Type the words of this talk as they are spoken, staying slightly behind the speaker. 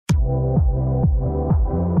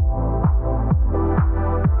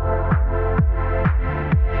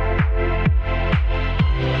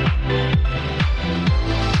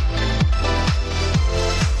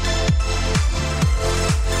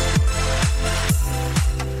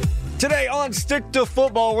on Stick to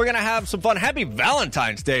Football, we're going to have some fun. Happy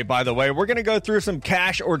Valentine's Day, by the way. We're going to go through some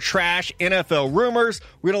cash or trash NFL rumors.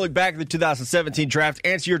 We're going to look back at the 2017 draft,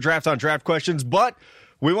 answer your draft on draft questions, but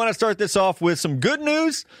we want to start this off with some good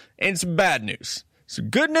news and some bad news. So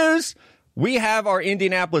good news, we have our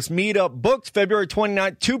Indianapolis meetup booked February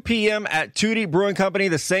 29th, 2 p.m. at Tootie Brewing Company,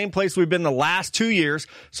 the same place we've been the last 2 years.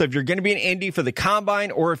 So if you're going to be in Indy for the Combine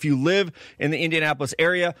or if you live in the Indianapolis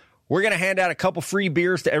area, we're going to hand out a couple free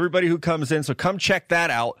beers to everybody who comes in, so come check that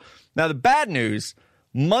out. Now, the bad news,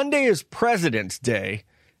 Monday is President's Day,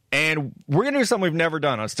 and we're going to do something we've never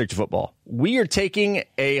done on Stick to Football. We are taking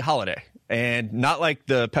a holiday, and not like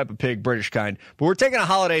the Peppa Pig British kind, but we're taking a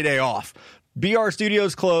holiday day off. BR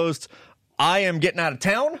Studios closed. I am getting out of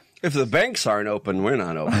town. If the banks aren't open, we're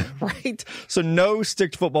not open. Right? So no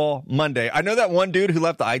Stick to Football Monday. I know that one dude who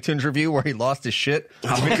left the iTunes review where he lost his shit. Oh,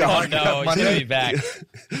 no, he's going to be back.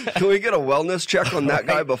 Can we get a wellness check on that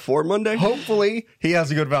guy before Monday? Hopefully he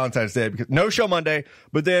has a good Valentine's Day, because no show Monday,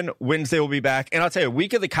 but then Wednesday we'll be back. And I'll tell you,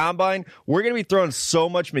 week of the Combine, we're going to be throwing so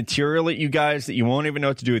much material at you guys that you won't even know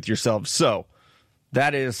what to do with yourselves. So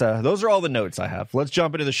that is, those are all the notes I have. Let's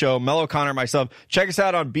jump into the show. Mel O'Connor, myself. Check us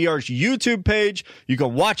out on BR's YouTube page. You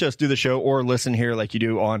can watch us do the show or listen here like you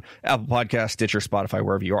do on Apple Podcasts, Stitcher, Spotify,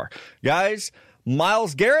 wherever you are. Guys,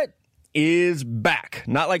 Myles Garrett is back.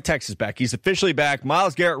 Not like Texas back. He's officially back.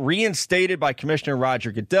 Myles Garrett reinstated by Commissioner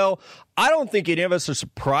Roger Goodell. I don't think any of us are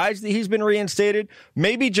surprised that he's been reinstated.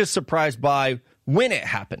 Maybe just surprised by when it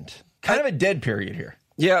happened. Kind of a dead period here.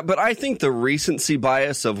 Yeah, but I think the recency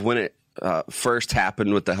bias of when it first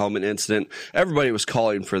happened with the helmet incident, everybody was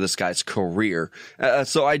calling for this guy's career.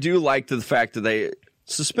 So I do like the fact that they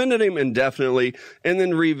suspended him indefinitely and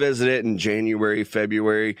then revisit it in January,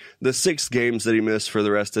 February, the 6 games that he missed for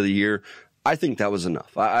the rest of the year. I think that was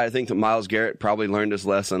enough. I think that Myles Garrett probably learned his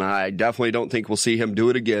lesson. I definitely don't think we'll see him do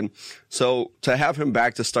it again. So to have him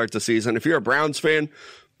back to start the season, if you're a Browns fan,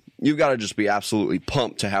 you've got to just be absolutely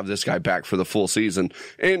pumped to have this guy back for the full season.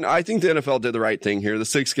 And I think the NFL did the right thing here. The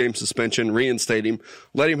 6-game suspension, reinstate him,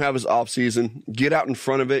 let him have his offseason, get out in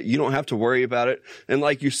front of it. You don't have to worry about it. And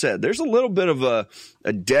like you said, there's a little bit of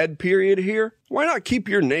a dead period here. Why not keep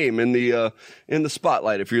your name in the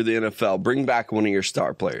spotlight if you're the NFL? Bring back one of your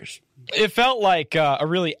star players. It felt like a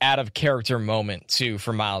really out-of-character moment, too,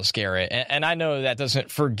 for Myles Garrett. And I know that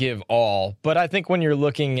doesn't forgive all, but I think when you're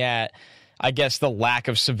looking at, I guess, the lack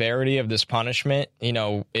of severity of this punishment,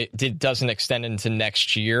 it doesn't extend into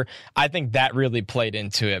next year. I think that really played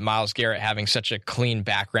into it. Myles Garrett having such a clean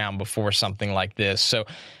background before something like this. So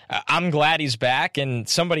I'm glad he's back, and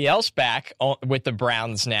somebody else back with the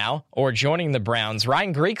Browns now, or joining the Browns.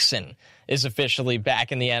 Ryan Grigson is officially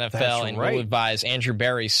back in the NFL and will advise Andrew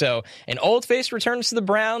Berry. So an old face returns to the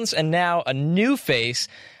Browns, and now a new face.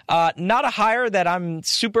 Not a hire that I'm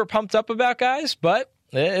super pumped up about, guys, but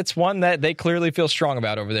it's one that they clearly feel strong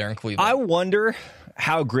about over there in Cleveland. I wonder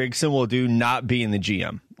how Grigson will do not being the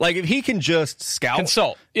GM. Like, if he can just scout.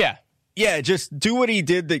 Consult, yeah. Yeah, just do what he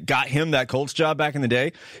did that got him that Colts job back in the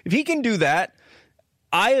day. If he can do that,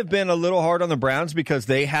 I have been a little hard on the Browns because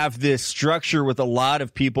they have this structure with a lot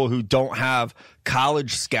of people who don't have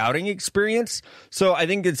college scouting experience. So I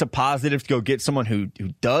think it's a positive to go get someone who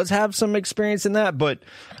does have some experience in that. But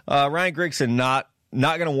Ryan Grigson, not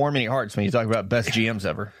going to warm any hearts when you talk about best GMs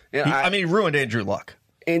ever. Yeah, he ruined Andrew Luck.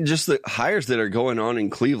 And just the hires that are going on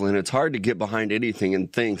in Cleveland, it's hard to get behind anything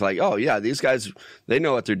and think like, oh, yeah, these guys, they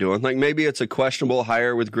know what they're doing. Like, maybe it's a questionable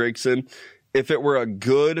hire with Grigson. If it were a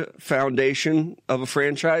good foundation of a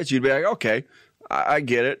franchise, you'd be like, okay, I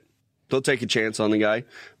get it. They'll take a chance on the guy.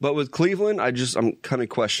 But with Cleveland, I'm kind of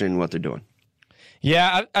questioning what they're doing.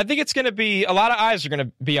 Yeah, I think it's going to be, a lot of eyes are going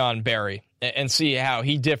to be on Barry and see how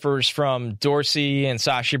he differs from Dorsey and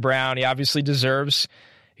Sashi Brown. He obviously deserves,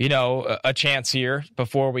 a chance here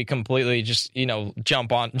before we completely just, jump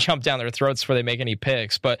down their throats before they make any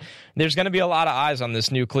picks. But there's going to be a lot of eyes on this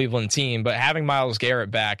new Cleveland team. But having Myles Garrett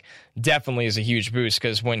back definitely is a huge boost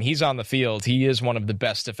because when he's on the field, he is one of the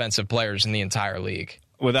best defensive players in the entire league.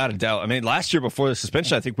 Without a doubt. I mean, last year before the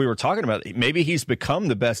suspension, I think we were talking about it. Maybe he's become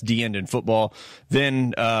the best D-end in football.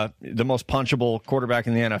 Then the most punchable quarterback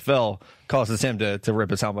in the NFL causes him to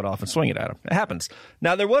rip his helmet off and swing it at him. It happens.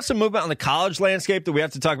 Now, there was some movement on the college landscape that we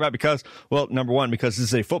have to talk about because, well, number one, because this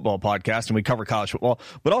is a football podcast and we cover college football,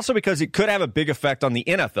 but also because it could have a big effect on the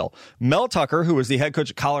NFL. Mel Tucker, who was the head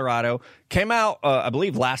coach at Colorado, came out, I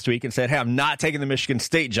believe, last week and said, hey, I'm not taking the Michigan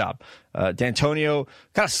State job. D'Antonio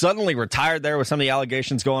kind of suddenly retired there with some of the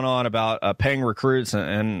allegations going on about paying recruits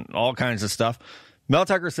and all kinds of stuff. Mel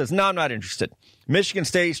Tucker says, no, I'm not interested. Michigan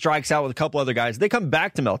State strikes out with a couple other guys. They come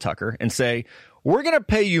back to Mel Tucker and say, we're going to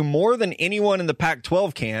pay you more than anyone in the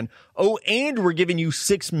Pac-12 can. Oh, and we're giving you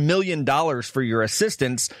 $6 million for your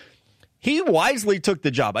assistance. He wisely took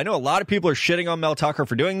the job. I know a lot of people are shitting on Mel Tucker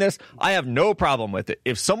for doing this. I have no problem with it.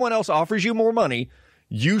 If someone else offers you more money,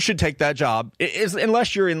 you should take that job,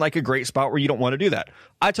 unless you're in like a great spot where you don't want to do that.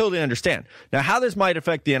 I totally understand. Now, how this might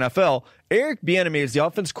affect the NFL, Eric Bieniemy is the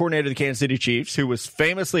offense coordinator of the Kansas City Chiefs, who was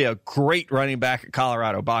famously a great running back at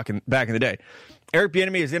Colorado back in the day. Eric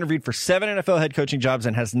Bieniemy has interviewed for 7 NFL head coaching jobs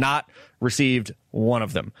and has not received one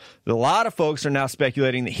of them. A lot of folks are now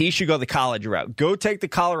speculating that he should go the college route. Go take the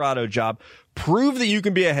Colorado job, prove that you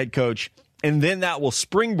can be a head coach, and then that will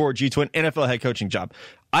springboard you to an NFL head coaching job.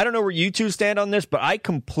 I don't know where you two stand on this, but I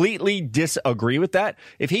completely disagree with that.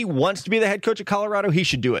 If he wants to be the head coach of Colorado, he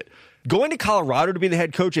should do it. Going to Colorado to be the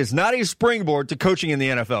head coach is not a springboard to coaching in the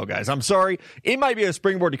NFL, guys. I'm sorry. It might be a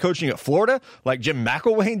springboard to coaching at Florida, like Jim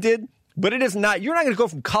McElwain did, but it is not. You're not going to go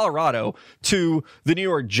from Colorado to the New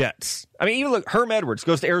York Jets. I mean, even look, Herm Edwards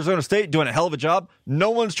goes to Arizona State, doing a hell of a job.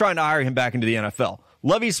 No one's trying to hire him back into the NFL.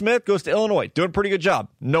 Lovie Smith goes to Illinois, doing a pretty good job.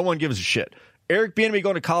 No one gives a shit. Eric Bieniemy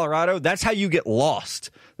going to Colorado, that's how you get lost.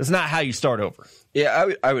 That's not how you start over. Yeah,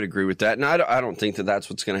 I would agree with that. And I don't think that that's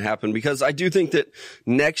what's going to happen, because I do think that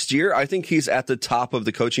next year, I think he's at the top of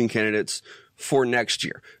the coaching candidates for next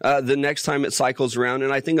year, the next time it cycles around.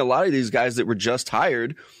 And I think a lot of these guys that were just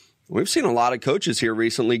hired, we've seen a lot of coaches here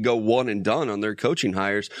recently go one and done on their coaching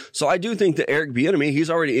hires. So I do think that Eric Bieniemy, he's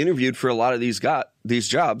already interviewed for a lot of these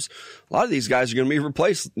jobs. A lot of these guys are going to be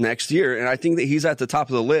replaced next year, and I think that he's at the top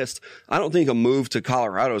of the list. I don't think a move to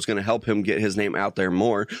Colorado is going to help him get his name out there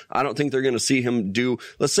more. I don't think they're going to see him do,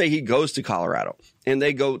 let's say he goes to Colorado and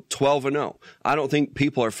they go 12-0. I don't think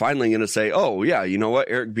people are finally going to say, oh, yeah, you know what,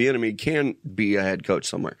 Eric Bieniemy can be a head coach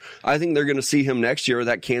somewhere. I think they're going to see him next year with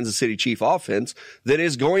that Kansas City Chief offense that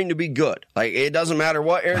is going to be good. Like, it doesn't matter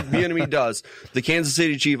what Eric Bieniemy does, the Kansas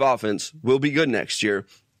City Chief offense will be good next year.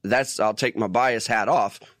 I'll take my bias hat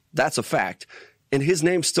off. That's a fact. And his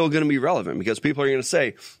name's still going to be relevant, because people are going to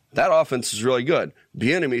say, that offense is really good.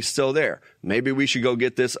 Bieniemy's still there. Maybe we should go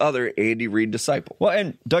get this other Andy Reid disciple. Well,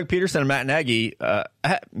 and Doug Peterson and Matt Nagy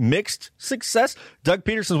had mixed success. Doug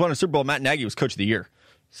Peterson's won a Super Bowl. Matt Nagy was coach of the year.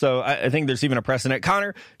 So I think there's even a precedent.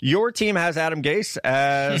 Connor, your team has Adam Gase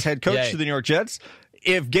as head coach to the New York Jets.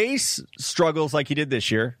 If Gase struggles like he did this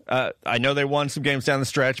year, I know they won some games down the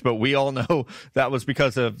stretch, but we all know that was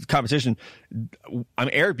because of competition. I mean,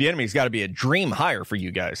 Eric Bieniemy's got to be a dream hire for you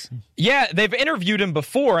guys. Yeah, they've interviewed him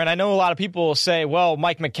before, and I know a lot of people will say, well,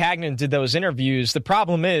 Mike McCagnon did those interviews. The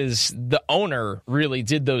problem is the owner really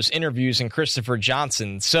did those interviews, and Christopher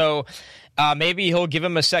Johnson. So maybe he'll give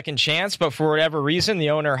him a second chance, but for whatever reason, the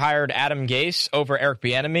owner hired Adam Gase over Eric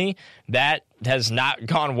Bieniemy. That has not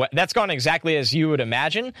gone well. That's gone exactly as you would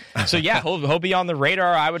imagine. So yeah, he'll be on the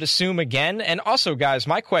radar, I would assume, again. And also, guys,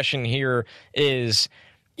 my question here is,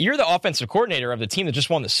 you're the offensive coordinator of the team that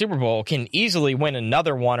just won the Super Bowl, can easily win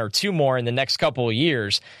another one or two more in the next couple of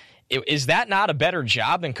years. Is that not a better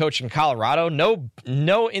job than coaching Colorado?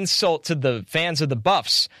 No insult to the fans of the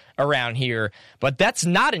Buffs around here, but that's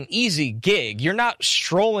not an easy gig. You're not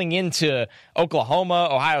strolling into Oklahoma,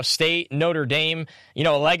 Ohio State, Notre Dame, a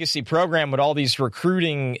legacy program with all these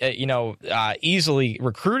recruiting, easily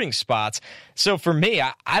recruiting spots. So for me,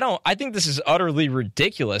 I think this is utterly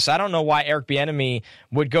ridiculous. I don't know why Eric Bieniemy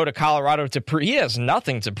would go to Colorado to prove. He has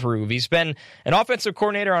nothing to prove. He's been an offensive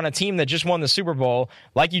coordinator on a team that just won the Super Bowl.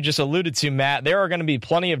 Like you just alluded to, Matt, there are going to be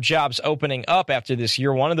plenty of jobs opening up after this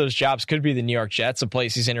year. One of those jobs could be the New York Jets, a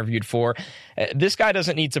place he's interviewed for. This guy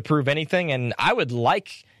doesn't need to prove anything, and I would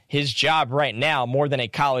like his job right now more than a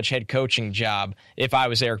college head coaching job if I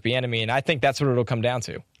was Eric Bieniemy, and I think that's what it'll come down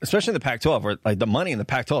to. Especially in the Pac-12, where like the money in the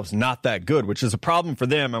Pac-12 is not that good, which is a problem for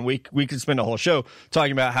them. And we could spend a whole show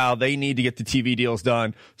talking about how they need to get the TV deals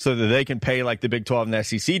done so that they can pay like the Big 12 and the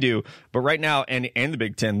SEC do. But right now, and the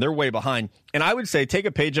Big 10, they're way behind. And I would say take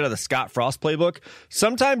a page out of the Scott Frost playbook.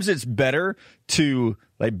 Sometimes it's better to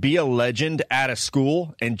like be a legend at a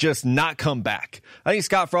school and just not come back. I think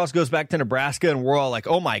Scott Frost goes back to Nebraska and we're all like,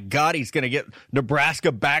 oh my God, he's going to get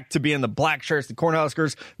Nebraska back to being the Black Shirts, the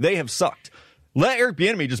Cornhuskers. They have sucked. Let Eric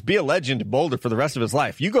Bieniemy just be a legend in Boulder for the rest of his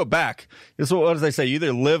life. You go back. What does they say? You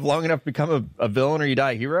either live long enough to become a villain or you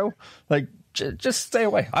die a hero. Like, just stay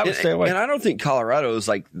away. I would stay away. And I don't think Colorado is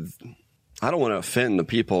like, I don't want to offend the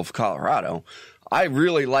people of Colorado. I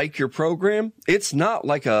really like your program. It's not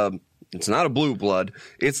like it's not a blue blood.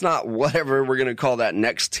 It's not whatever we're going to call that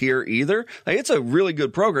next tier either. Like, it's a really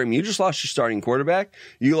good program. You just lost your starting quarterback.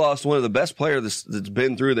 You lost one of the best players that's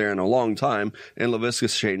been through there in a long time in Laviska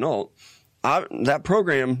Shenault. That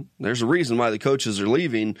program, there's a reason why the coaches are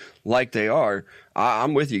leaving. like they are,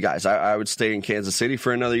 I'm with you guys. I would stay in Kansas City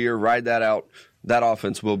for another year, ride that out. That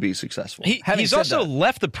offense will be successful. He's also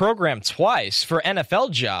left the program twice for NFL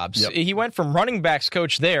jobs. Yep. He went from running backs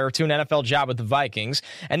coach there to an NFL job with the Vikings,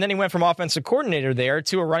 and then he went from offensive coordinator there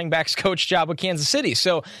to a running backs coach job with Kansas City.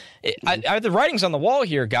 So the writing's on the wall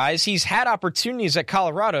here, guys. He's had opportunities at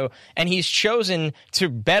Colorado, and he's chosen to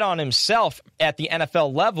bet on himself at the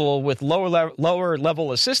NFL level with lower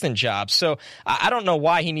level assistant jobs. So I don't know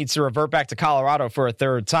why he needs to revert back to Colorado for a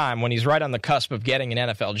third time when he's right on the cusp of getting an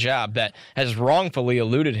NFL job that has wrongfully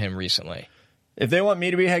eluded him recently. If they want me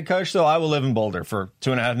to be head coach, though, I will live in Boulder for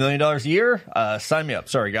 $2.5 million a year. Sign me up.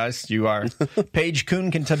 Sorry, guys. You are Paige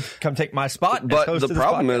Kuhn can come take my spot. But the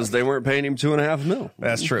problem is they weren't paying him $2.5 million.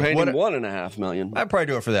 That's true. Paying him $1.5 million. I'd probably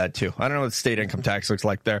do it for that too. I don't know what the state income tax looks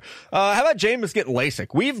like there. How about Jameis getting LASIK?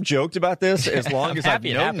 We've joked about this as long as I've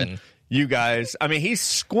known you guys. I mean, he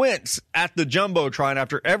squints at the jumbotron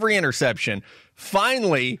after every interception.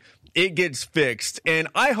 Finally, it gets fixed, and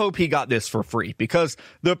I hope he got this for free because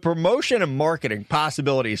the promotion and marketing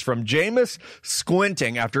possibilities from Jameis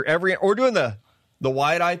squinting after every or doing the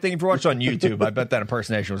wide eye thing. If you watch on YouTube, I bet that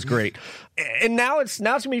impersonation was great. And now it's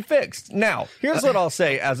gonna be fixed. Now, here's what I'll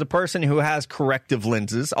say as a person who has corrective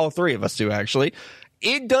lenses. All three of us do actually.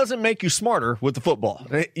 It doesn't make you smarter with the football.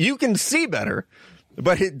 You can see better,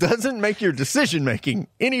 but it doesn't make your decision making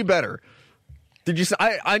any better. Did you?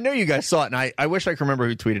 I know you guys saw it, and I wish I could remember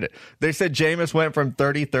who tweeted it. They said Jameis went from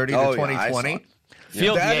 30-30 to 20-20.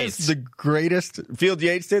 Field That Yates is the greatest. Field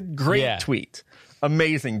Yates did great tweet,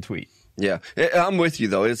 amazing tweet. Yeah, I'm with you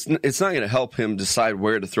though. It's not going to help him decide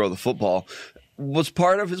where to throw the football. Was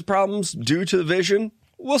part of his problems due to the vision?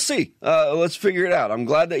 We'll see. Let's figure it out. I'm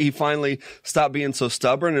glad that he finally stopped being so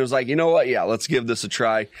stubborn and was like, you know what? Yeah, let's give this a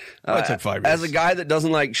try. It took 5 years. As a guy that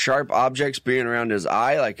doesn't like sharp objects being around his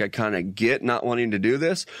eye, like I kind of get not wanting to do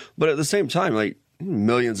this, but at the same time, like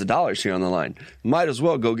millions of dollars here on the line. Might as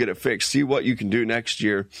well go get it fixed. See what you can do next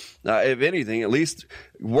year. If anything, at least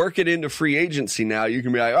work it into free agency now. You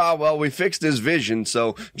can be like, oh, well, we fixed his vision,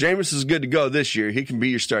 so Jameis is good to go this year. He can be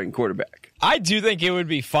your starting quarterback. I do think it would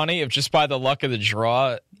be funny if just by the luck of the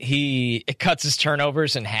draw, it cuts his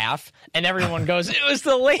turnovers in half and everyone goes, it was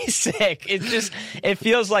the LASIK. It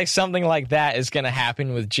feels like something like that is going to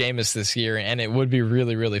happen with Jameis this year, and it would be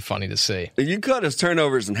really, really funny to see. You cut his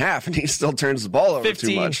turnovers in half and he still turns the ball over 15,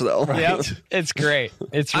 too much, though. Right? Yep. It's great.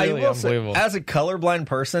 It's really unbelievable. Say, as a colorblind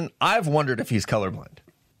person, I've wondered if he's colorblind.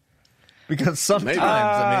 Because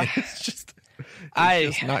sometimes, it's just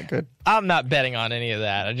not good. I'm not betting on any of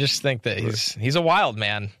that. I just think that he's a wild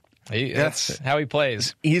man. That's how he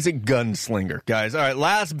plays. He's a gunslinger, guys. All right,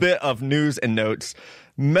 last bit of news and notes.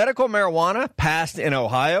 Medical marijuana passed in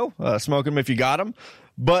Ohio. Smoke them if you got them.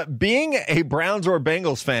 But being a Browns or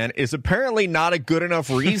Bengals fan is apparently not a good enough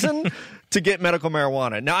reason to get medical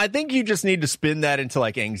marijuana. Now, I think you just need to spin that into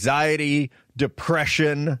like anxiety,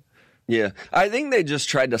 depression. Yeah, I think they just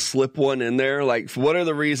tried to slip one in there. Like, what are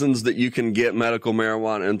the reasons that you can get medical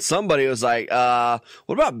marijuana? And somebody was like,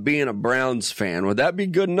 what about being a Browns fan? Would that be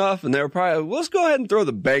good enough? And they were probably, let's go ahead and throw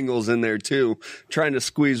the Bengals in there too, trying to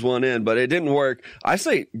squeeze one in, but it didn't work. I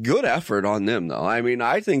say good effort on them, though. I mean,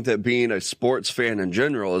 I think that being a sports fan in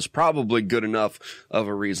general is probably good enough of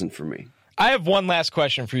a reason for me. I have one last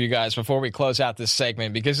question for you guys before we close out this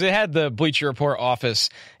segment, because it had the Bleacher Report office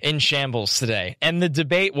in shambles today. And the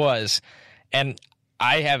debate was, and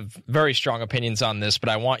I have very strong opinions on this, but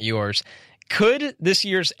I want yours. Could this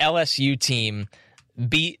year's LSU team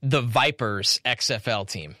beat the Vipers XFL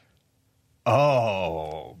team?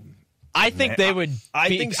 Oh, I think they would. I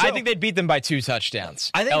think so. I think they'd beat them by 2 touchdowns.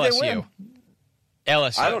 I think LSU. they win.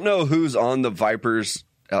 LSU. I don't know who's on the Vipers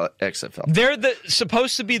XFL. They're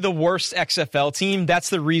supposed to be the worst XFL team. That's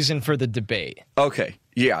the reason for the debate. Okay.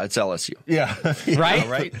 Yeah, it's LSU. Yeah. Right?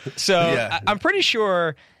 Right. So I'm pretty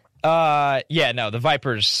sure, the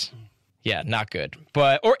Vipers, not good.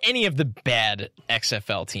 Or any of the bad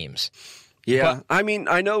XFL teams. Yeah. I mean,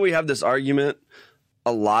 I know we have this argument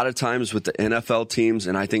a lot of times with the NFL teams,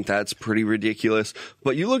 and I think that's pretty ridiculous.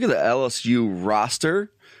 But you look at the LSU roster,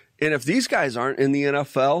 and if these guys aren't in the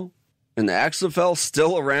NFL, and the XFL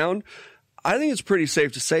still around, I think it's pretty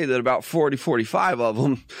safe to say that about 40, 45 of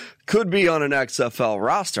them could be on an XFL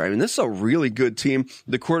roster. I mean, this is a really good team.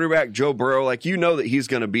 The quarterback, Joe Burrow, that he's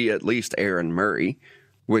going to be at least Aaron Murray,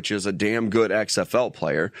 which is a damn good XFL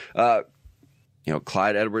player.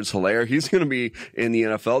 Clyde Edwards-Helaire, he's going to be in the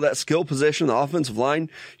NFL. That skill position, the offensive line,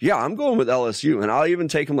 yeah, I'm going with LSU. And I'll even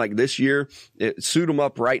take them like this year, suit them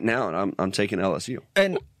up right now, and I'm taking LSU.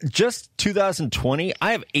 And just 2020,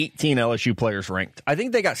 I have 18 LSU players ranked. I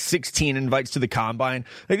think they got 16 invites to the combine.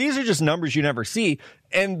 Like, these are just numbers you never see.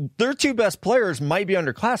 And their two best players might be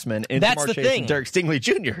underclassmen in That's Jamar the Chase thing. and Derek Stingley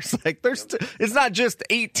Jr. Like, it's not just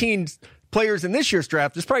 18 players in this year's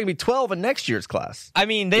draft. There's probably going to be 12 in next year's class. I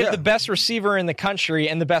mean, they have the best receiver in the country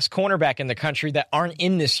and the best cornerback in the country that aren't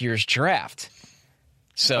in this year's draft.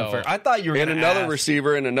 So I thought you were and going to another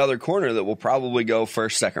receiver and another corner that will probably go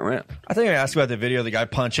first, second round. I think I asked about the video of the guy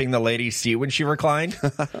punching the lady's seat when she reclined.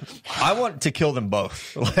 I want to kill them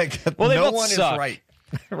both. Well, they no both one suck. is right.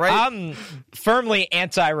 Right? I'm firmly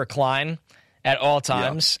anti-recline at all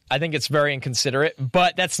times. I think it's very inconsiderate,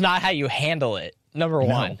 but that's not how you handle it, number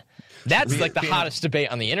one. That's like the hottest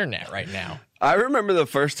debate on the internet right now. I remember the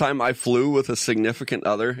first time I flew with a significant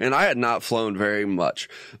other, and I had not flown very much.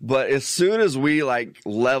 But as soon as we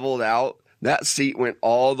leveled out, that seat went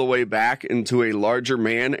all the way back into a larger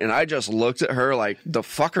man, and I just looked at her like, the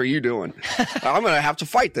fuck are you doing? I'm going to have to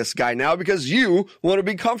fight this guy now because you want to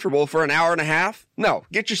be comfortable for an hour and a half? No,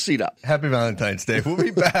 get your seat up. Happy Valentine's Day. We'll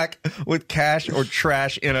be back with Cash or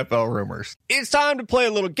Trash NFL rumors. It's time to play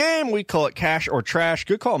a little game. We call it Cash or Trash.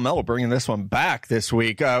 Good call, Mello, bringing this one back this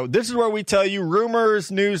week. This is where we tell you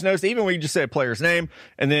rumors, news, notes, even we just say a player's name,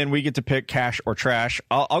 and then we get to pick Cash or Trash.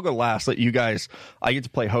 I'll go last. Let you guys, I get to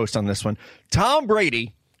play host on this one. Tom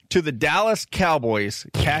Brady to the Dallas Cowboys,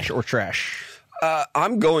 Cash or Trash?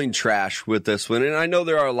 I'm going trash with this one, and I know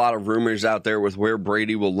there are a lot of rumors out there with where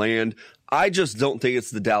Brady will land. I just don't think it's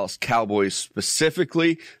the Dallas Cowboys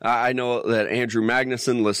specifically. I know that Andrew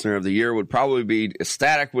Magnuson, listener of the year, would probably be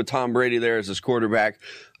ecstatic with Tom Brady there as his quarterback.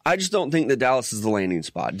 I just don't think that Dallas is the landing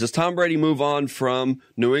spot. Does Tom Brady move on from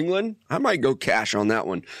New England? I might go cash on that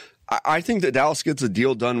one. I think that Dallas gets a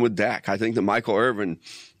deal done with Dak. I think that Michael Irvin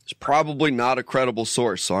is probably not a credible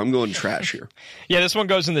source, so I'm going trash here. Yeah, this one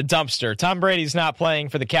goes in the dumpster. Tom Brady's not playing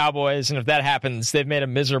for the Cowboys, and if that happens, they've made a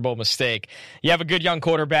miserable mistake. You have a good young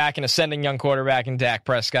quarterback, an ascending young quarterback in Dak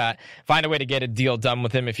Prescott. Find a way to get a deal done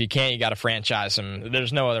with him. If you can't, you got to franchise him.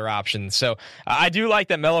 There's no other option. So I do like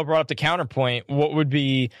that Mello brought up the counterpoint. What would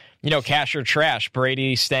be, cash or trash?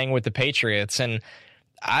 Brady staying with the Patriots. And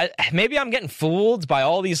maybe I'm getting fooled by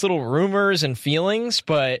all these little rumors and feelings,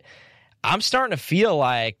 but I'm starting to feel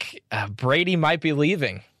like Brady might be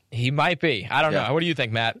leaving. He might be. I don't know. What do you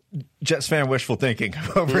think, Matt? Jets fan wishful thinking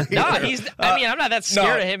over here. No, I'm not that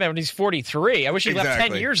scared of him when he's 43. I wish he left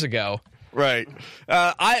 10 years ago. Right.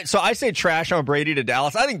 So I say trash on Brady to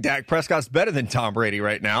Dallas. I think Dak Prescott's better than Tom Brady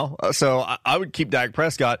right now. So I would keep Dak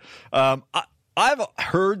Prescott. I've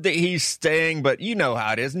heard that he's staying, but you know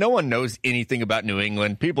how it is. No one knows anything about New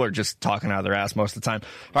England. People are just talking out of their ass most of the time.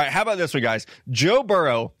 All right, how about this one, guys? Joe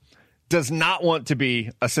Burrow does not want to be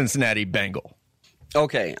a Cincinnati Bengal.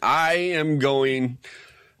 Okay, I am going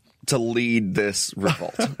to lead this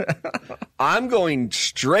revolt. I'm going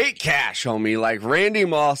straight cash, homie, like Randy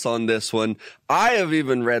Moss on this one. I have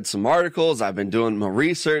even read some articles. I've been doing my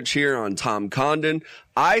research here on Tom Condon.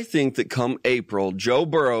 I think that come April, Joe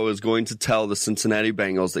Burrow is going to tell the Cincinnati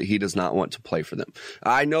Bengals that he does not want to play for them.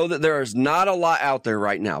 I know that there is not a lot out there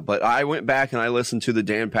right now, but I went back and I listened to the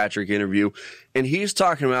Dan Patrick interview, and he's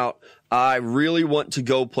talking about, I really want to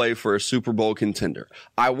go play for a Super Bowl contender.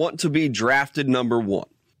 I want to be drafted number 1.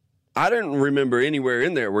 I didn't remember anywhere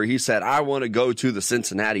in there where he said, I want to go to the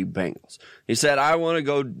Cincinnati Bengals. He said, I want to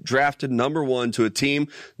go drafted number 1 to a team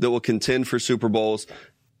that will contend for Super Bowls.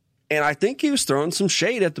 And I think he was throwing some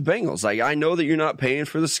shade at the Bengals. Like, I know that you're not paying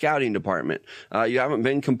for the scouting department. You haven't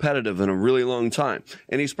been competitive in a really long time.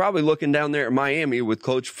 And he's probably looking down there at Miami with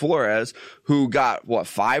Coach Flores, who got,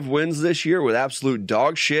 5 wins this year with absolute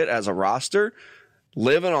dog shit as a roster,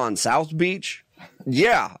 living on South Beach.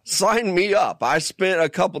 Yeah, sign me up. I spent a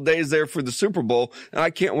couple days there for the Super Bowl, and I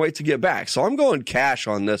can't wait to get back. So I'm going cash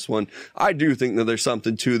on this one. I do think that there's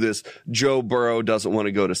something to this Joe Burrow doesn't want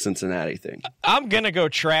to go to Cincinnati thing. I'm going to go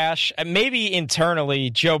trash. Maybe internally,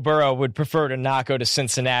 Joe Burrow would prefer to not go to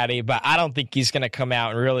Cincinnati, but I don't think he's going to come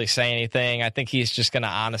out and really say anything. I think he's just going to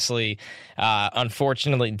honestly,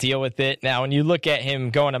 unfortunately, deal with it. Now, when you look at him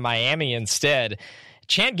going to Miami instead,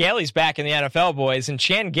 Chan Gailey's back in the NFL, boys, and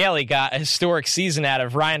Chan Gailey got a historic season out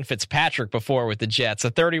of Ryan Fitzpatrick before with the Jets,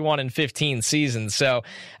 a 31-15 season. So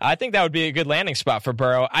I think that would be a good landing spot for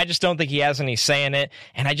Burrow. I just don't think he has any say in it,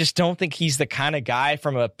 and I just don't think he's the kind of guy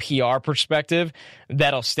from a PR perspective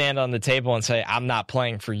that'll stand on the table and say, I'm not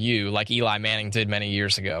playing for you, like Eli Manning did many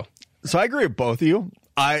years ago. So I agree with both of you.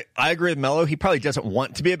 I agree with Mello. He probably doesn't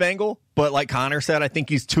want to be a Bengal, but like Connor said, I think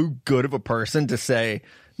he's too good of a person to say,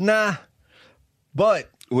 nah. But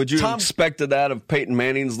would you have expected that of Peyton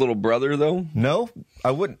Manning's little brother, though? No,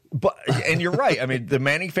 I wouldn't. But and you're right. I mean, the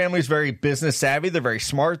Manning family is very business savvy. They're very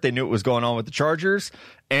smart. They knew what was going on with the Chargers,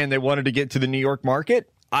 and they wanted to get to the New York market.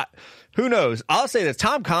 Who knows? I'll say this.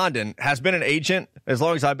 Tom Condon has been an agent as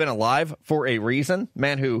long as I've been alive for a reason.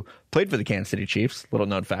 Man who played for the Kansas City Chiefs, little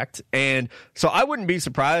known fact. And so I wouldn't be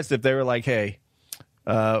surprised if they were like, hey,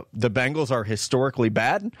 the Bengals are historically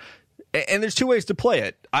bad. And there's two ways to play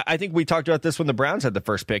it. I think we talked about this when the Browns had the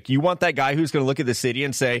first pick. You want that guy who's going to look at the city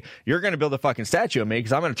and say, you're going to build a fucking statue of me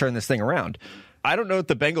because I'm going to turn this thing around. I don't know if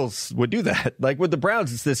the Bengals would do that. Like with the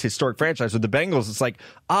Browns, it's this historic franchise. With the Bengals, it's like,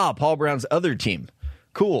 Paul Brown's other team.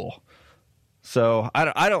 Cool. So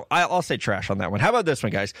I'll say trash on that one. How about this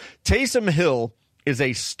one, guys? Taysom Hill is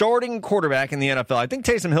a starting quarterback in the NFL. I think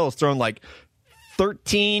Taysom Hill has thrown like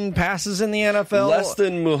 13 passes in the NFL. Less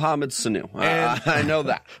than Mohamed Sanu. I know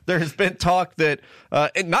that. There has been talk that,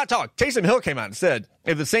 Taysom Hill came out and said,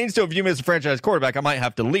 if the Saints don't view me as a franchise quarterback, I might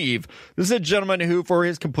have to leave. This is a gentleman who, for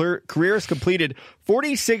his career, has completed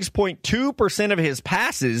 46.2% of his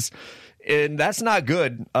passes, and that's not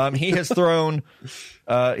good. He has thrown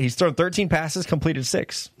 13 passes, completed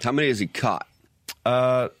 6. How many has he caught?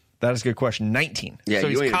 That is a good question. 19. Yeah, so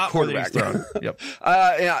you he's ain't quarterback. Yep.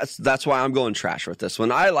 Yeah, that's why I'm going trash with this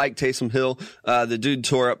one. I like Taysom Hill. The dude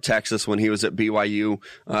tore up Texas when he was at BYU.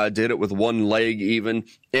 Did it with one leg even.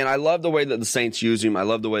 And I love the way that the Saints use him. I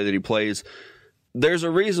love the way that he plays. There's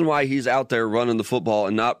a reason why he's out there running the football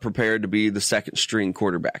and not prepared to be the second string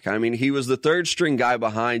quarterback. I mean, he was the third string guy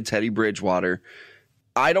behind Teddy Bridgewater.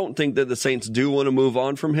 I don't think that the Saints do want to move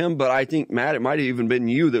on from him, but I think, Matt, it might have even been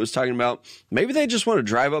you that was talking about maybe they just want to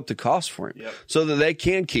drive up the cost for him so that they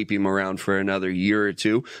can keep him around for another year or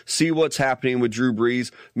two, see what's happening with Drew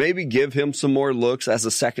Brees, maybe give him some more looks as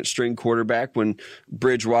a second string quarterback when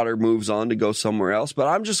Bridgewater moves on to go somewhere else. But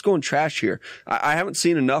I'm just going trash here. I haven't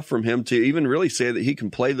seen enough from him to even really say that he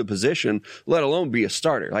can play the position, let alone be a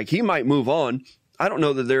starter. Like, he might move on. I don't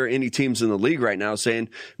know that there are any teams in the league right now saying,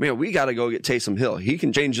 man, we got to go get Taysom Hill. He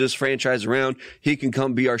can change this franchise around. He can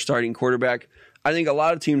come be our starting quarterback. I think a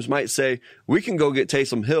lot of teams might say, we can go get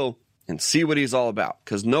Taysom Hill and see what he's all about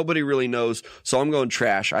because nobody really knows. So I'm going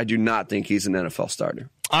trash. I do not think he's an NFL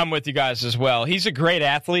starter. I'm with you guys as well. He's a great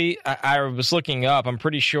athlete. I was looking up. I'm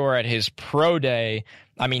pretty sure at his pro day,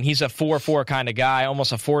 I mean, he's a 4.4 kind of guy,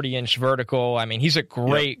 almost a 40-inch vertical. I mean, he's a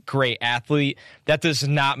great athlete. That does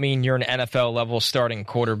not mean you're an NFL-level starting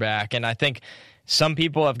quarterback. And I think some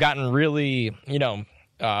people have gotten really,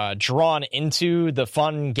 drawn into the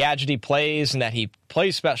fun, gadgety plays and that he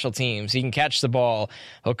plays special teams. He can catch the ball.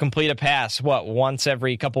 He'll complete a pass, once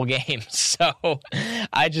every couple games. So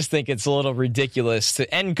I just think it's a little ridiculous.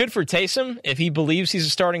 And good for Taysom. If he believes he's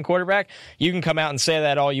a starting quarterback, you can come out and say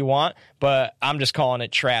that all you want, but I'm just calling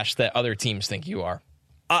it trash that other teams think you are.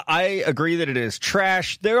 I agree that it is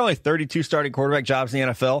trash. There are only 32 starting quarterback jobs in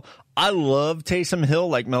the NFL. I love Taysom Hill.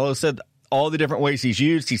 Like Mello said, all the different ways he's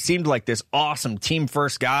used. He seemed like this awesome team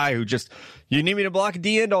first guy who just, you need me to block at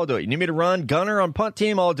the end, I'll do it. You need me to run gunner on punt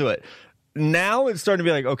team, I'll do it. Now it's starting to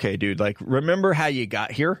be like, okay, dude, like remember how you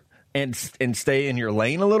got here and stay in your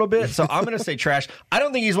lane a little bit. So I'm going to say trash. I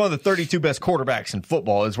don't think he's one of the 32 best quarterbacks in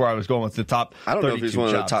football is where I was going with the top 32 I don't know if he's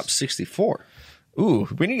one jobs. of the top 64. Ooh,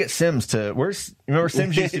 we need to get Sims to remember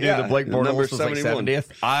Sims used to do the Blake Bortles was like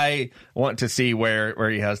 70th. I want to see where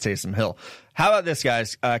he has Taysom Hill. How about this,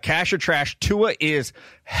 guys? Cash or trash? Tua is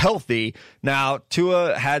healthy. Now,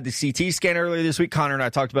 Tua had the CT scan earlier this week. Connor and I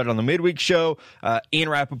talked about it on the midweek show. Ian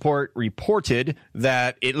Rappaport reported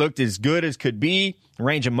that it looked as good as could be.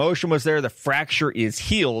 Range of motion was there. The fracture is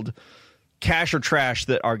healed. Cash or trash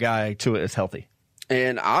that our guy Tua is healthy?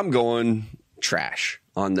 And I'm going trash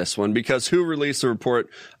on this one because who released the report?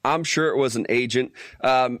 I'm sure it was an agent.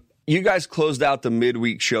 You guys closed out the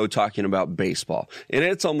midweek show talking about baseball, and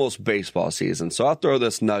it's almost baseball season. So I'll throw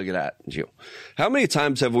this nugget at you. How many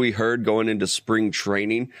times have we heard going into spring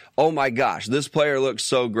training, oh my gosh, this player looks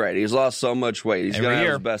so great. He's lost so much weight. He's going to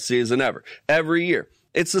have his best season ever. Every year.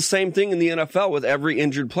 It's the same thing in the NFL with every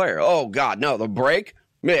injured player. Oh God, no, the break.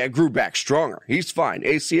 Man, grew back stronger. He's fine.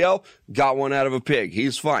 ACL, got one out of a pig.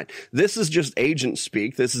 He's fine. This is just agent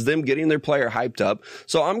speak. This is them getting their player hyped up.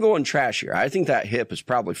 So I'm going trash here. I think that hip is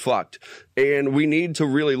probably fucked, and we need to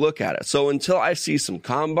really look at it. So until I see some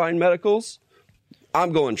combine medicals,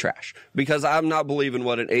 I'm going trash because I'm not believing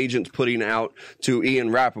what an agent's putting out to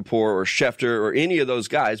Ian Rappaport or Schefter or any of those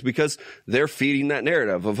guys because they're feeding that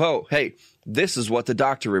narrative of, oh, hey, this is what the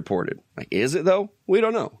doctor reported. Like, is it though? We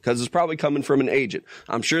don't know, because it's probably coming from an agent.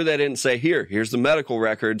 I'm sure they didn't say, here's the medical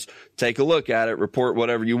records, take a look at it, report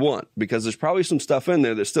whatever you want, because there's probably some stuff in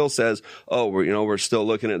there that still says, oh, we're still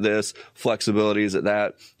looking at this, flexibilities at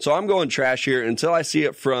that. So I'm going trash here until I see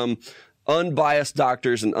it from unbiased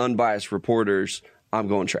doctors and unbiased reporters. I'm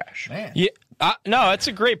going trash. Man. Yeah. No, that's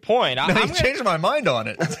a great point. I'm changing my mind on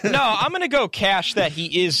it. No, I'm going to go cash that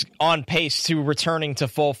he is on pace to returning to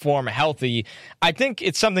full form healthy. I think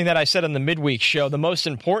it's something that I said on the midweek show. The most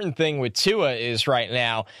important thing with Tua is right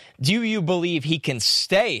now, do you believe he can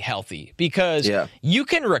stay healthy? Because you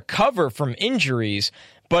can recover from injuries,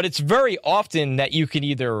 but it's very often that you can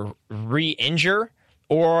either re-injure,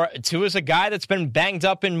 or Tua's a guy that's been banged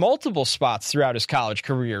up in multiple spots throughout his college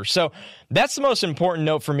career. So that's the most important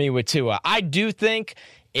note for me with Tua. I do think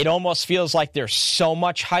it almost feels like there's so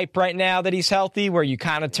much hype right now that he's healthy, where you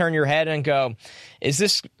kind of turn your head and go, is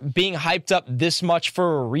this being hyped up this much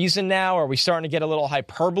for a reason now? Are we starting to get a little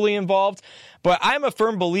hyperbole involved? But I'm a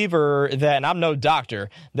firm believer that, and I'm no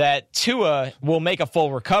doctor, that Tua will make a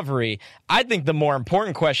full recovery. I think the more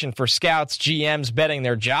important question for scouts, GMs betting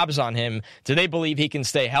their jobs on him, do they believe he can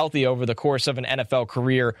stay healthy over the course of an NFL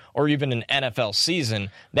career or even an NFL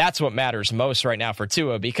season? That's what matters most right now for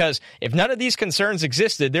Tua, because if none of these concerns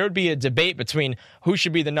existed, there would be a debate between who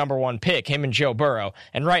should be the number one pick, him and Joe Burrow.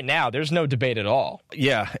 And right now, there's no debate at all.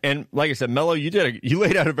 Yeah, and like I said, Mello, you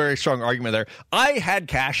laid out a very strong argument there. I had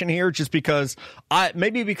cash in here just because I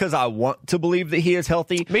want to believe that he is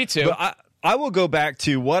healthy. Me too. But I will go back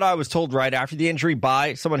to what I was told right after the injury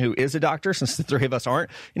by someone who is a doctor, since the three of us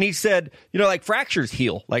aren't. And he said, like, fractures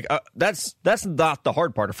heal. Like, that's not the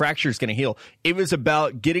hard part. A fracture is going to heal. It was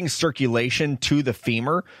about getting circulation to the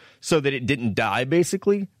femur so that it didn't die,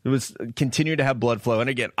 basically. It was continue to have blood flow.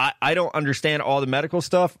 And again, I don't understand all the medical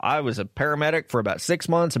stuff. I was a paramedic for about 6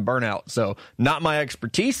 months and burnt out, so not my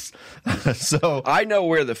expertise. So I know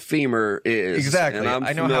where the femur is. Exactly. And I'm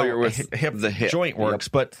I know familiar how with the hip joint works,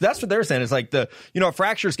 but that's what they're saying is like a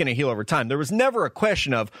fracture is going to heal over time. There was never a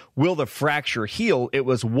question of will the fracture heal? It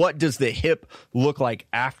was what does the hip look like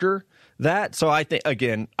after that? So I think,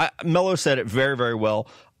 again, Mello said it very, very well.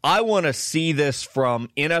 I want to see this from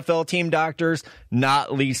NFL team doctors,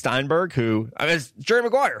 not Lee Steinberg, who, it's Jerry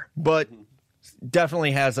Maguire, but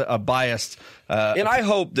definitely has a biased. And I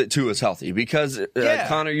hope that Tua's healthy because,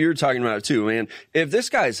 Connor, you're talking about it too, man. If this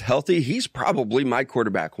guy's healthy, he's probably my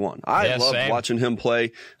quarterback one. I love watching him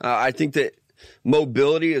play. I think that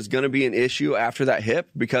mobility is going to be an issue after that hip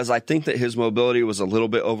because I think that his mobility was a little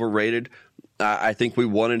bit overrated. I think we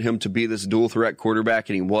wanted him to be this dual threat quarterback,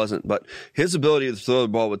 and he wasn't. But his ability to throw the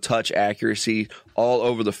ball with touch accuracy all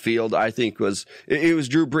over the field, I think it was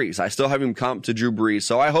Drew Brees. I still have him comp to Drew Brees.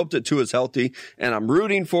 So I hope that Tua is healthy, and I'm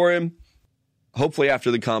rooting for him. Hopefully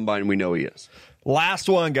after the combine, we know he is. Last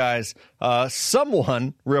one, guys.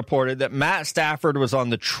 Someone reported that Matt Stafford was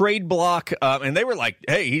on the trade block, and they were like,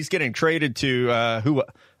 hey, he's getting traded to who?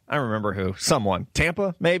 I don't remember who. Someone.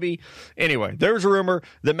 Tampa, maybe? Anyway, there was a rumor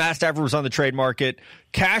that Matt Stafford was on the trade market.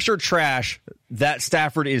 Cash or trash, that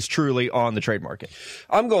Stafford is truly on the trade market?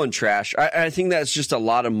 I'm going trash. I think that's just a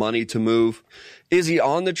lot of money to move. Is he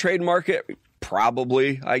on the trade market?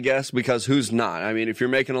 Probably, I guess, because who's not? I mean, if you're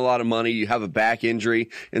making a lot of money, you have a back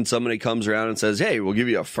injury, and somebody comes around and says, hey, we'll give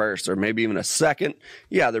you a first or maybe even a second,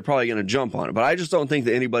 yeah, they're probably going to jump on it. But I just don't think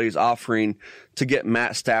that anybody's offering to get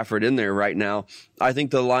Matt Stafford in there right now. I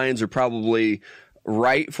think the Lions are probably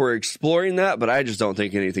right for exploring that, but I just don't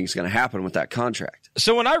think anything's going to happen with that contract.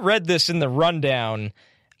 So when I read this in the rundown,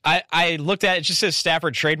 I looked at it, just says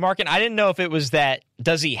Stafford trade market. I didn't know if it was that,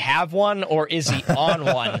 does he have one or is he on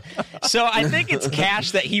one? So I think it's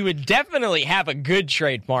cash that he would definitely have a good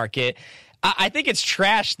trade market. I think it's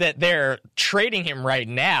trash that they're trading him right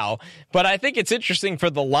now, but I think it's interesting for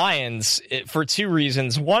the Lions for two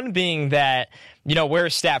reasons. One being that,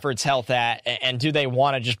 where's Stafford's health at, and do they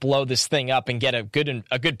want to just blow this thing up and get a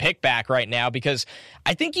good pick back right now? Because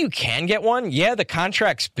I think you can get one. Yeah, the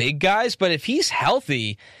contract's big, guys, but if he's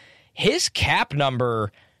healthy, his cap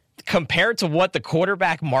number compared to what the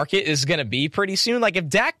quarterback market is going to be pretty soon, like if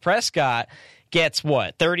Dak Prescott gets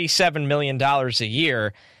 $37 million a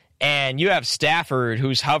year, and you have Stafford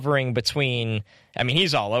who's hovering between,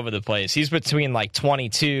 he's all over the place. He's between like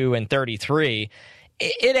 22 and 33.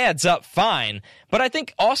 It adds up fine. But I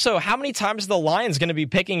think also, how many times are the Lions going to be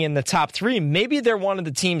picking in the top three? Maybe they're one of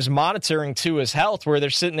the teams monitoring Tua's health where they're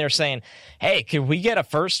sitting there saying, hey, could we get a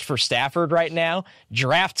first for Stafford right now?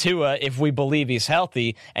 Draft Tua if we believe he's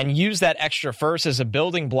healthy and use that extra first as a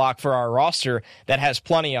building block for our roster that has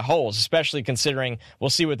plenty of holes, especially considering we'll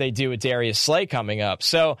see what they do with Darius Slay coming up.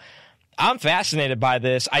 So I'm fascinated by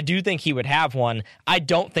this. I do think he would have one. I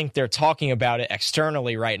don't think they're talking about it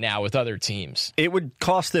externally right now with other teams. It would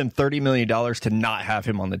cost them $30 million to not have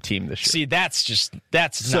him on the team this year. See, that's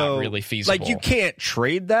not really feasible. Like, you can't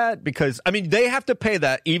trade that because, I mean, they have to pay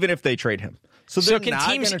that even if they trade him. So can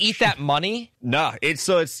teams eat that money? No,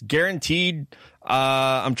 it's guaranteed.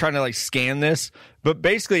 I'm trying to scan this, but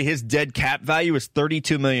basically his dead cap value is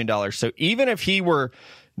 $32 million. So even if he were,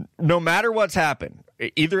 no matter what's happened,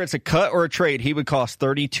 either it's a cut or a trade, he would cost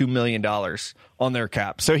 $32 million on their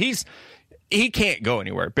cap. So he can't go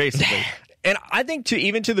anywhere, basically. And I think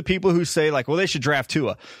even to the people who say, well, they should draft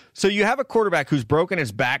Tua. So you have a quarterback who's broken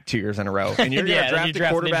his back 2 years in a row, and you're going to draft a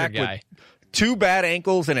quarterback with 2 bad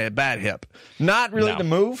ankles and a bad hip. Not really the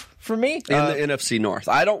move for me. In the NFC North.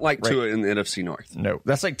 I don't like Tua in the NFC North. No,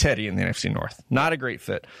 that's like Teddy in the NFC North. Not a great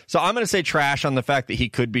fit. So I'm going to say trash on the fact that he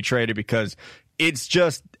could be traded because it's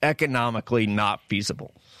just economically not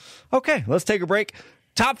feasible. Okay, let's take a break.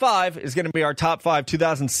 Top 5 is going to be our top 5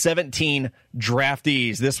 2017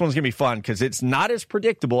 draftees. This one's going to be fun because it's not as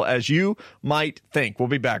predictable as you might think. We'll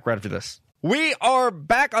be back right after this. We are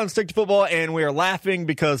back on Stick to Football, and we are laughing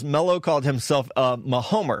because Mello called himself a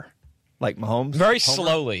Mahomer. Like Mahomes? Very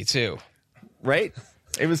slowly, too. Right?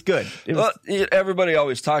 It was good. Everybody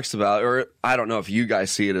always talks about, or I don't know if you guys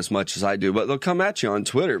see it as much as I do, but they'll come at you on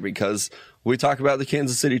Twitter because we talk about the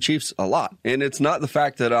Kansas City Chiefs a lot. And it's not the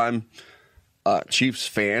fact that I'm a Chiefs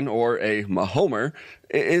fan or a Mahomer.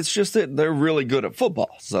 It's just that they're really good at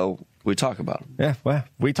football. So we talk about them. Yeah, well,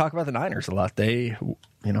 we talk about the Niners a lot. They,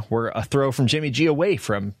 we're a throw from Jimmy G away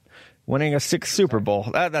from winning a 6th Super Bowl.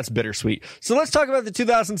 That's bittersweet. So let's talk about the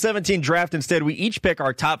 2017 draft instead. We each pick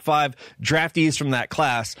our top 5 draftees from that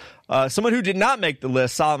class. Someone who did not make the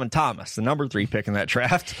list, Solomon Thomas, the number 3 pick in that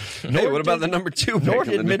draft. Hey, what about the number 2 pick? Nor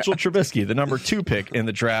did Mitchell Trubisky, the number 2 pick in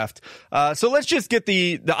the draft. So let's just get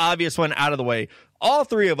the obvious one out of the way. All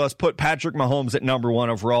 3 of us put Patrick Mahomes at number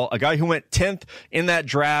 1 overall, a guy who went 10th in that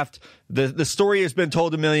draft. The story has been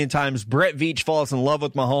told a million times. Brett Veach falls in love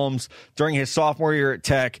with Mahomes during his sophomore year at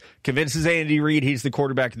Tech, convinces Andy Reid he's the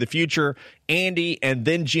quarterback of the future. Andy and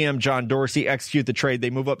then GM John Dorsey execute the trade. They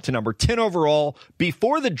move up to number 10 overall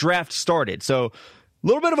before the draft started. So a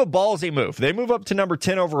little bit of a ballsy move. They move up to number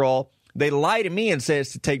 10 overall. They lie to me and say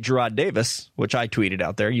it's to take Gerard Davis, which I tweeted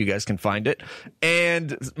out there. You guys can find it. And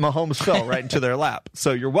Mahomes fell right into their lap.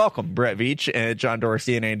 So you're welcome, Brett Veach and John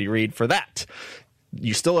Dorsey and Andy Reid, for that.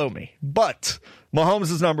 You still owe me. But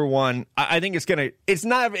Mahomes is number 1. I think it's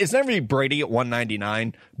never going to be Brady at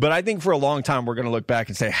 199. But I think for a long time, we're going to look back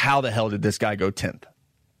and say, how the hell did this guy go 10th?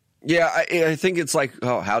 Yeah, I think it's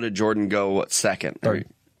how did Jordan go,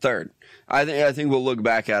 2nd? Third. I think we'll look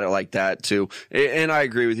back at it like that, too. And I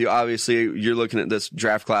agree with you. Obviously, you're looking at this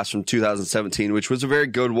draft class from 2017, which was a very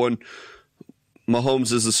good one.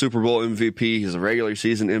 Mahomes is the Super Bowl MVP. He's a regular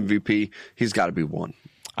season MVP. He's got to be 1.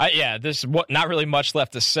 There's not really much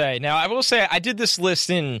left to say. Now, I will say I did this list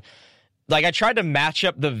in, I tried to match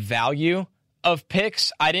up the value of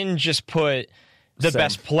picks. I didn't just put the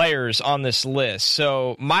best players on this list.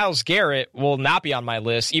 So Myles Garrett will not be on my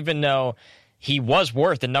list, even though he was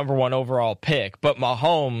worth the number 1 overall pick. But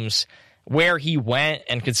Mahomes, where he went,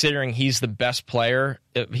 and considering he's the best player,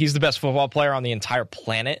 he's the best football player on the entire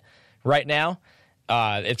planet right now,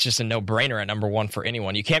 it's just a no-brainer at number 1 for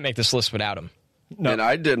anyone. You can't make this list without him. No. And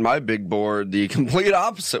I did my big board the complete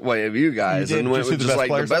opposite way of you guys and went with just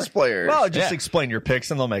the best players. Well, just explain your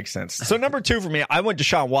picks and they'll make sense. So number 2 for me, I went to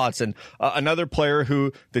Deshaun Watson, another player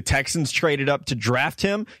who the Texans traded up to draft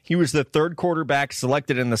him. He was the 3rd quarterback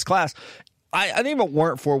selected in this class. I think if it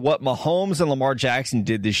weren't for what Mahomes and Lamar Jackson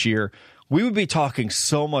did this year, we would be talking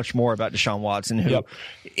so much more about Deshaun Watson, who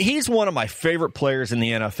he's one of my favorite players in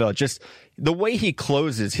the NFL. Just the way he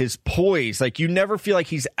closes, his poise, you never feel like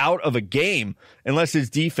he's out of a game unless his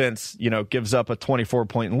defense, gives up a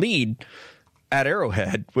 24-point lead at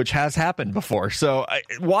Arrowhead, which has happened before. So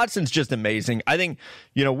Watson's just amazing. I think,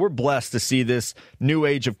 we're blessed to see this new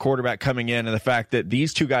age of quarterback coming in, and the fact that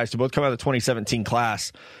these 2 guys to both come out of the 2017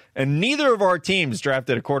 class. And neither of our teams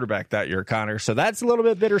drafted a quarterback that year, Connor. So that's a little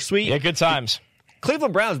bit bittersweet. Yeah, good times.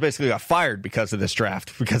 Cleveland Browns basically got fired because of this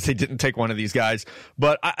draft, because they didn't take one of these guys.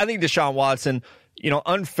 But I think Deshaun Watson,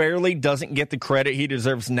 unfairly doesn't get the credit he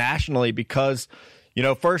deserves nationally because,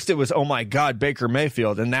 first it was, oh my God, Baker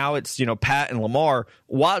Mayfield. And now it's, Pat and Lamar.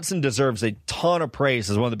 Watson deserves a ton of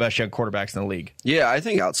praise as one of the best young quarterbacks in the league. Yeah, I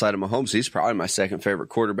think outside of Mahomes, he's probably my 2nd favorite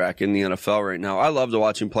quarterback in the NFL right now. I love to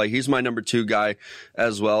watch him play. He's my number 2 guy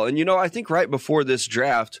as well. And, I think right before this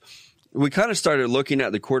draft, we kind of started looking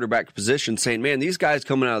at the quarterback position saying, man, these guys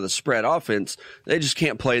coming out of the spread offense, they just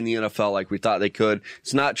can't play in the NFL like we thought they could.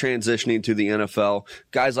 It's not transitioning to the NFL.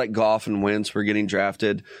 Guys like Goff and Wentz were getting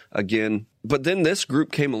drafted again. But then this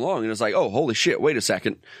group came along and it's like, oh, holy shit, wait a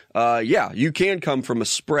second. Yeah, you can come from a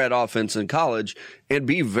spread offense in college and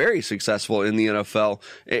be very successful in the NFL.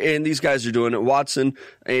 And these guys are doing it. Watson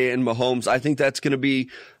and Mahomes, I think that's going to be,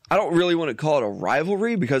 I don't really want to call it a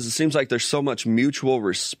rivalry because it seems like there's so much mutual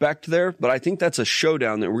respect there, but I think that's a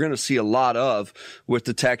showdown that we're going to see a lot of with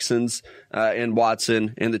the Texans and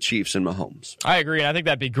Watson and the Chiefs and Mahomes. I agree, and I think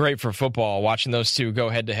that'd be great for football, watching those two go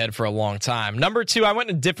head-to-head for a long time. Number 2, I went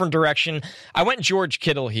in a different direction. I went George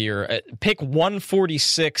Kittle here. Pick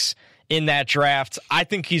 146 in that draft. I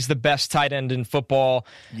think he's the best tight end in football.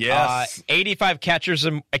 Yes. 85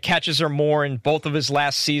 catches or more in both of his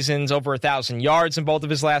last seasons, over 1,000 yards in both of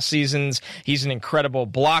his last seasons. He's an incredible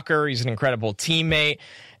blocker. He's an incredible teammate.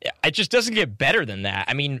 It just doesn't get better than that.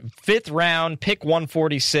 I mean, 5th round, pick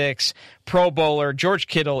 146, Pro Bowler. George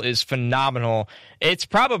Kittle is phenomenal. It's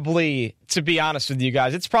probably, to be honest with you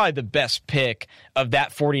guys, it's probably the best pick of that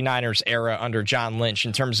 49ers era under John Lynch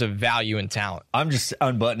in terms of value and talent. I'm just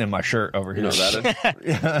unbuttoning my shirt over here. You know that is?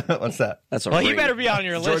 Yeah. What's that? That's a Well, ring. he better be on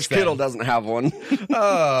your George list. Kittle doesn't have one.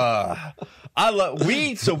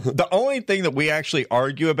 So the only thing that we actually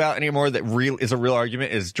argue about anymore that is a real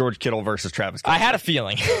argument is George Kittle versus Travis Kelce. I had a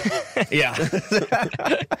feeling. Yeah.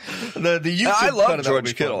 the YouTube I love cut of that would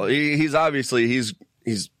be George Kittle. fun. He's obviously he's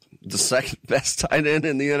the second best tight end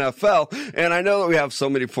in the NFL. And I know that we have so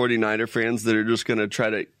many 49er fans that are just going to try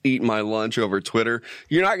to eat my lunch over Twitter.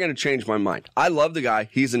 You're not going to change my mind. I love the guy.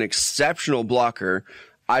 He's an exceptional blocker.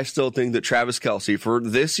 I still think that Travis Kelce for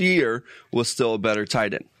this year was still a better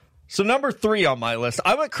tight end. So number 3 on my list,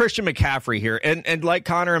 I went Christian McCaffrey here. And like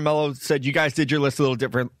Connor and Mello said, you guys did your list a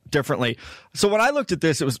little differently. So when I looked at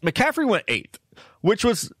this, it was McCaffrey went 8th, which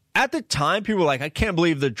was at the time, people were like, I can't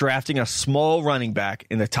believe they're drafting a small running back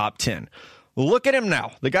in the top 10. Look at him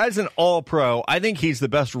now. The guy's an all-pro. I think he's the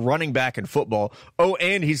best running back in football. Oh,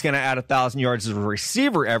 and he's going to add 1,000 yards as a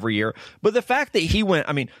receiver every year. But the fact that he went,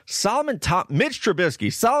 Mitch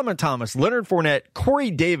Trubisky, Solomon Thomas, Leonard Fournette,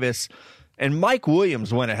 Corey Davis, and Mike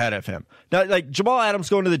Williams went ahead of him. Now, like Jamal Adams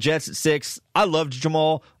going to the Jets at 6, I loved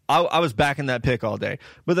Jamal. I was backing that pick all day.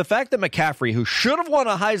 But the fact that McCaffrey, who should have won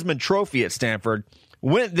a Heisman Trophy at Stanford,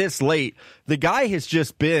 went this late, the guy has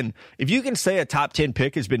just been, if you can say a top 10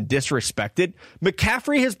 pick has been disrespected,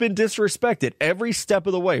 McCaffrey has been disrespected every step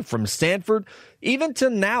of the way from Stanford even to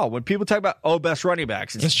now when people talk about, best running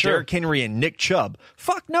backs. It's Derrick Henry and Nick Chubb.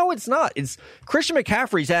 Fuck no, it's not. It's Christian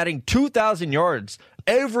McCaffrey's adding 2,000 yards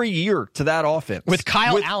every year to that offense. With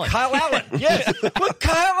Kyle Allen. Kyle Allen, yes. With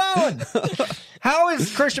Kyle Allen. How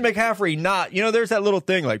is Christian McCaffrey not, there's that little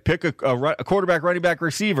thing like pick a quarterback, running back,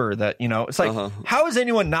 receiver that, it's like, how is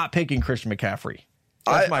anyone not picking Christian McCaffrey?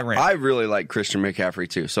 That's my rant. I really like Christian McCaffrey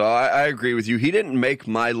too. So I agree with you. He didn't make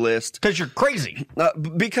my list. Because you're crazy.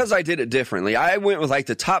 Because I did it differently. I went with like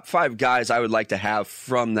the top 5 guys I would like to have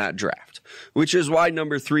from that draft, which is why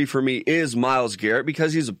number 3 for me is Myles Garrett,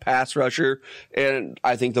 because he's a pass rusher and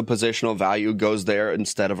I think the positional value goes there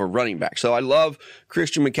instead of a running back. So I love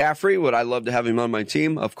Christian McCaffrey. Would I love to have him on my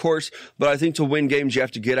team? Of course. But I think to win games, you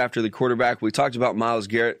have to get after the quarterback. We talked about Myles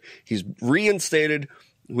Garrett. He's reinstated,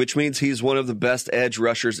 which means he's one of the best edge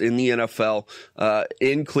rushers in the NFL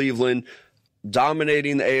in Cleveland,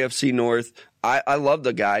 dominating the AFC North. I love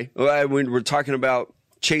the guy. When we're talking about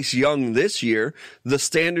Chase Young this year, the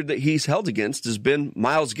standard that he's held against has been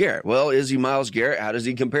Myles Garrett. Well, is he Myles Garrett? How does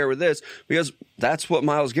he compare with this? Because that's what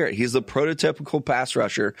Myles Garrett. He's the prototypical pass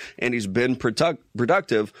rusher, and he's been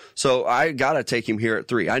productive. So I got to take him here at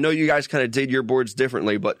 3. I know you guys kind of did your boards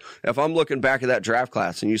differently, but if I'm looking back at that draft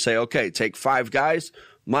class and you say, okay, take 5 guys,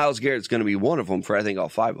 Myles Garrett's going to be one of them for, I think, all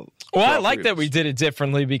 5 of them. Well, I like that we did it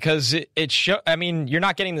differently because you're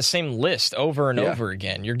not getting the same list over and over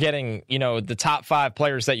again. You're getting, the top 5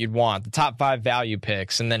 players that you'd want, the top 5 value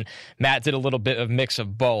picks, and then Matt did a little bit of mix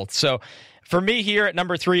of both. So for me here at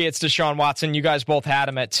number 3, it's Deshaun Watson. You guys both had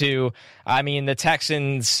him at 2. The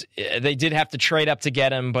Texans, they did have to trade up to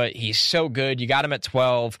get him, but he's so good. You got him at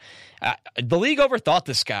 12. The league overthought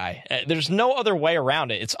this guy. There's no other way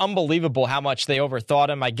around it. It's unbelievable how much they overthought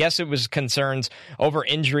him. I guess it was concerns over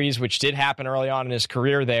injuries, which did happen early on in his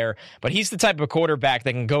career there. But he's the type of quarterback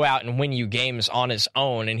that can go out and win you games on his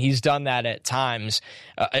own, and he's done that at times.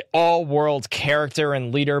 All-world character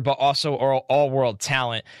and leader, but also all-world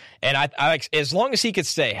talent. And I as long as he could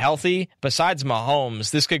stay healthy, besides Mahomes,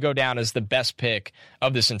 this could go down as the best pick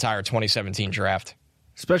of this entire 2017 draft.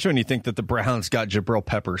 Especially when you think that the Browns got Jabril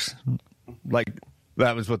Peppers. Like,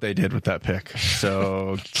 that was what they did with that pick.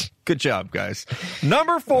 So good job, guys.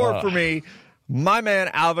 Number 4 for me, my man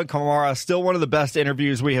Alvin Kamara, still one of the best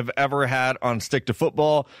interviews we have ever had on Stick to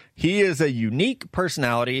Football. He is a unique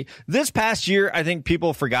personality. This past year, I think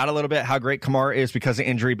people forgot a little bit how great Kamara is because of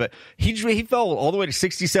injury, but he fell all the way to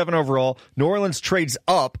 67 overall. New Orleans trades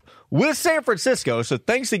up with San Francisco. So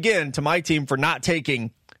thanks again to my team for not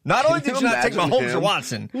taking. Not only did you not take Mahomes or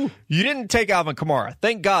Watson, you didn't take Alvin Kamara.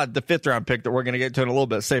 Thank God the 5th round pick that we're going to get to in a little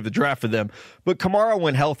bit saved the draft for them. But Kamara,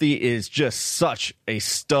 when healthy, is just such a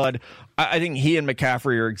stud. I think he and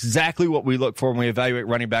McCaffrey are exactly what we look for when we evaluate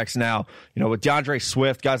running backs now. You know, with DeAndre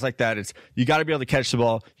Swift, guys like that, it's you got to be able to catch the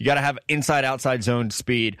ball. You got to have inside-outside zone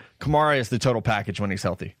speed. Kamara is the total package when he's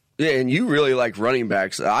healthy. Yeah, and you really like running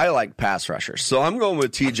backs. I like pass rushers. So I'm going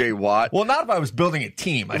with TJ Watt. Well, not if I was building a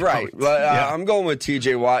team. Right. But I'm going with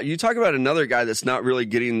TJ Watt. You talk about another guy that's not really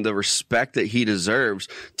getting the respect that he deserves.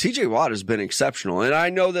 TJ Watt has been exceptional. And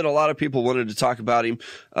I know that a lot of people wanted to talk about him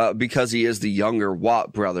because he is the younger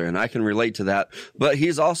Watt brother, and I can relate to that. But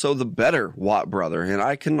he's also the better Watt brother, and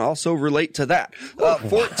I can also relate to that.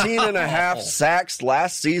 14 and a half sacks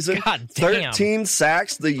last season. God damn. 13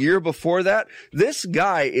 sacks the year before that. This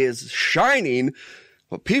guy is shining,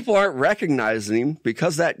 but people aren't recognizing him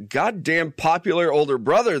because that goddamn popular older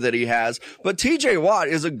brother that he has. But TJ Watt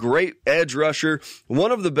is a great edge rusher,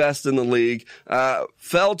 one of the best in the league.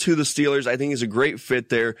 Fell to the Steelers. I think he's a great fit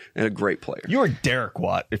there and a great player. You're Derek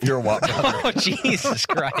Watt if you're a Watt brother. Oh, Jesus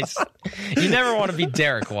Christ. You never want to be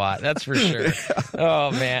Derek Watt, that's for sure.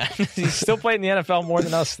 Oh, man. He's still playing in the NFL more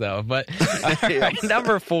than us, though. But all right,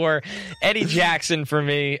 number 4, Eddie Jackson for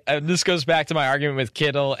me. This goes back to my argument with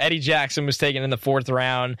Kittle. Eddie Jackson was taken in the 4th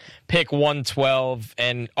round, pick 112,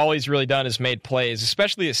 and all he's really done is made plays,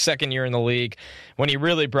 especially his second year in the league when he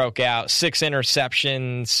really broke out. 6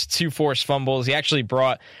 interceptions, 2 forced fumbles. He actually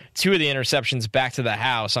brought 2 of the interceptions back to the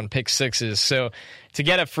house on pick 6s. So to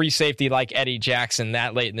get a free safety like Eddie Jackson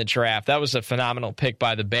that late in the draft, that was a phenomenal pick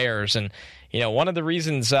by the Bears. And, you know, one of the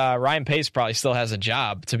reasons Ryan Pace probably still has a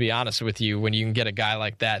job, to be honest with you, when you can get a guy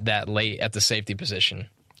like that late at the safety position.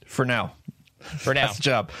 For now. That's the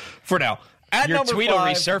job. For now. At Your number tweet 5,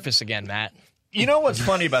 will resurface again, Matt. You know what's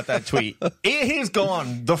funny about that tweet? He's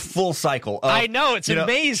gone the full cycle. I know, it's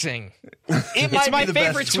amazing. It's my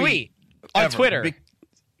favorite tweet on ever. Twitter.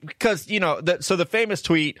 Because, you know, so the famous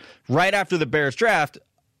tweet right after the Bears draft,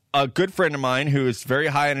 a good friend of mine who is very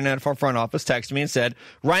high in an NFL front office texted me and said,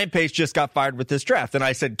 Ryan Pace just got fired with this draft. And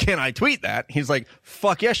I said, can I tweet that? He's like,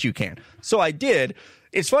 fuck yes, you can. So I did.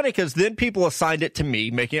 It's funny because then people assigned it to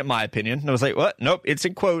me, making it my opinion. And I was like, what? Nope, it's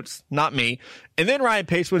in quotes, not me. And then Ryan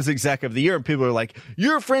Pace wins Exec of the Year, and people are like,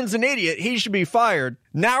 your friend's an idiot. He should be fired.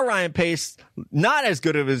 Now Ryan Pace, not as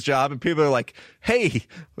good of his job, and people are like, hey,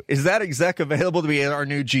 is that exec available to be our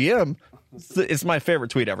new GM? It's my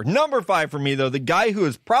favorite tweet ever. Number 5 for me, though, the guy who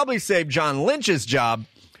has probably saved John Lynch's job,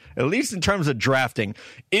 at least in terms of drafting,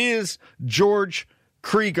 is George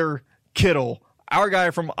Krieger Kittle. Our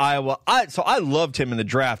guy from Iowa. So I loved him in the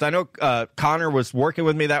draft. I know Connor was working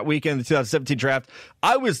with me that weekend in the 2017 draft.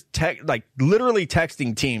 I was literally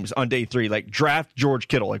texting teams on day 3, like, draft George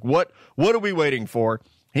Kittle. Like, what are we waiting for?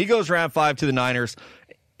 He goes round 5 to the Niners.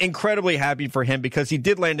 Incredibly happy for him because he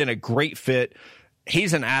did land in a great fit.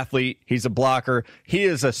 He's an athlete. He's a blocker. He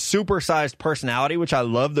is a supersized personality, which I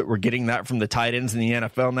love that we're getting that from the tight ends in the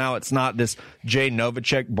NFL now. It's not this Jay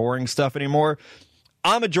Novacek boring stuff anymore.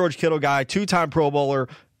 I'm a George Kittle guy, 2-time Pro Bowler,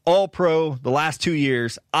 All-Pro the last 2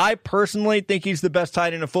 years. I personally think he's the best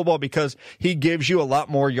tight end in football because he gives you a lot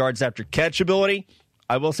more yards after catch ability.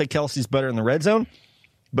 I will say Kelsey's better in the red zone.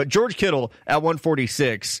 But George Kittle at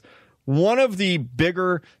 146, one of the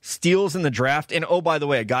bigger steals in the draft. And, oh, by the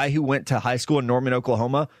way, a guy who went to high school in Norman,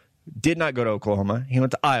 Oklahoma, did not go to Oklahoma. He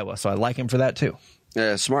went to Iowa, so I like him for that too.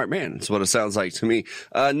 Smart man. That's what it sounds like to me.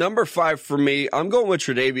 Number 5 for me, I'm going with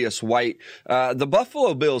Tre'Davious White. The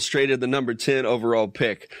Buffalo Bills traded the number 10 overall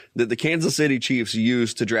pick that the Kansas City Chiefs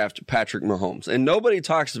used to draft Patrick Mahomes. And nobody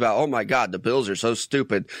talks about, oh my God, the Bills are so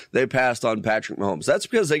stupid. They passed on Patrick Mahomes. That's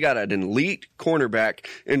because they got an elite cornerback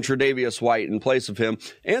in Tre'Davious White in place of him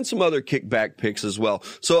and some other kickback picks as well.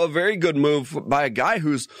 So a very good move by a guy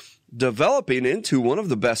who's developing into one of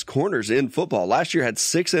the best corners in football. Last year had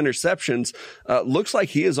 6 interceptions. Looks like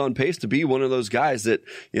he is on pace to be one of those guys that,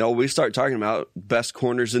 you know, we start talking about best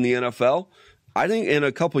corners in the NFL. I think in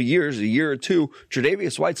a couple years, a year or two,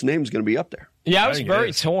 Tre'Davious White's name is going to be up there. Yeah, I was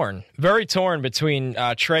very Very torn between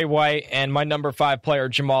Trey White and my number 5 player,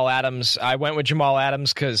 Jamal Adams. I went with Jamal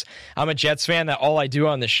Adams because I'm a Jets fan that all I do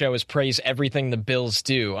on this show is praise everything the Bills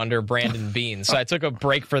do under Brandon Beane. So I took a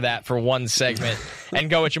break for that for one segment and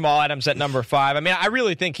go with Jamal Adams at number 5. I mean, I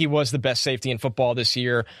really think he was the best safety in football this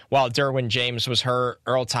year while Derwin James was hurt.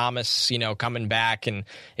 Earl Thomas, coming back, and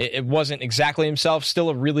it wasn't exactly himself. Still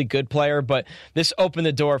a really good player, but this opened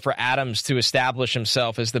the door for Adams to establish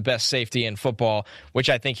himself as the best safety in football, which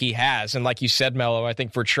I think he has. And like you said, Mello, I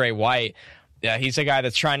think for Trey White, he's a guy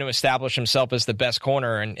that's trying to establish himself as the best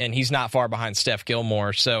corner, and he's not far behind Steph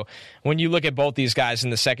Gilmore. So when you look at both these guys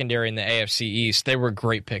in the secondary in the AFC East, they were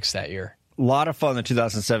great picks that year. A lot of fun the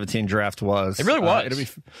 2017 draft was. It really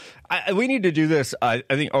was. We need to do this, I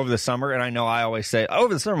think, over the summer, and I know I always say,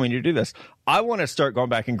 over the summer we need to do this. I want to start going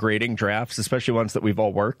back and grading drafts, especially ones that we've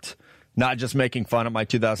all worked. Not just making fun of my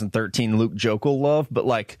 2013 Luke Jokel love, but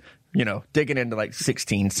digging into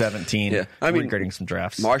 16, 17, regrading some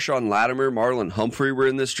drafts. Marshawn Latimer, Marlon Humphrey were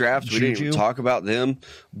in this draft. We didn't even talk about them.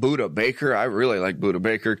 Buda Baker, I really like Buda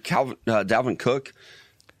Baker. Dalvin Cook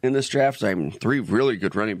in this draft. 3 really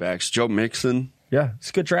good running backs. Joe Mixon. Yeah, it's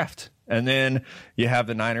a good draft. And then you have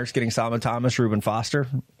the Niners getting Solomon Thomas, Reuben Foster.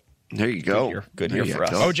 There you go. Good year for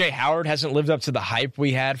us. O.J. Howard hasn't lived up to the hype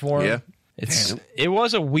we had for him. Yeah. It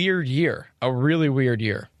was a weird year, a really weird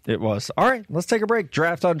year. It was. All right, let's take a break.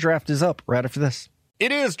 Draft on Draft is up right after this.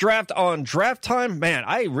 It is Draft on Draft time. Man,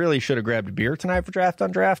 I really should have grabbed a beer tonight for Draft on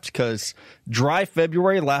Draft because dry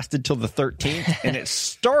February lasted till the 13th, and it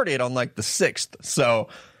started on the 6th. So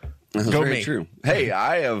go me. True. Hey,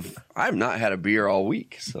 I've not had a beer all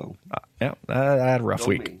week, so I had a rough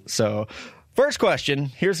week. Me. So first question,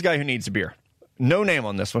 here's the guy who needs a beer. No name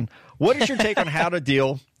on this one. What is your take on how to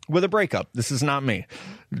deal with a breakup? This is not me.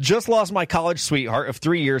 Just lost my college sweetheart of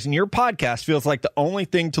 3 years, and your podcast feels like the only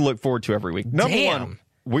thing to look forward to every week. Number one,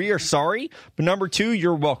 we are sorry. But number 2,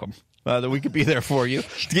 you're welcome. That we could be there for you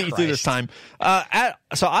to get you through this time.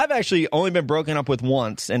 So I've actually only been broken up with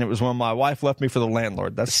once, and it was when my wife left me for the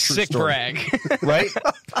landlord. That's a true sick story. brag, right?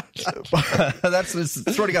 That's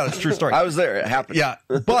swear to God, it's a true story. I was there. It happened. Yeah,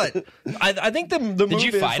 but I think the move did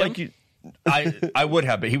you fight him? I would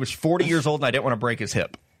have, but he was 40 years old, and I didn't want to break his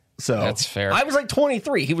hip. So that's fair. I was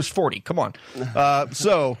 23. He was 40. Come on.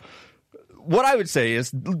 So what I would say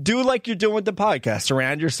is do like you're doing with the podcast.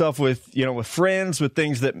 Surround yourself with friends, with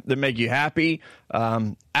things that make you happy.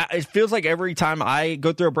 It feels like every time I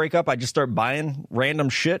go through a breakup, I just start buying random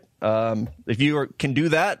shit. If you can do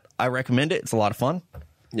that, I recommend it. It's a lot of fun.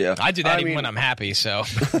 Yeah, I do that even when I'm happy. So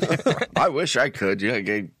I wish I could. Yeah,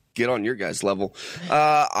 get on your guys' level.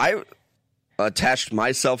 I attached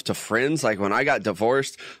myself to friends. Like when I got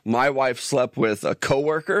divorced, my wife slept with a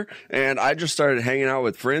coworker, and I just started hanging out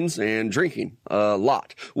with friends and drinking a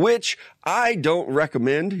lot, which I don't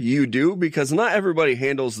recommend you do because not everybody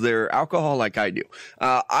handles their alcohol like I do.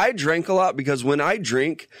 I drank a lot because when I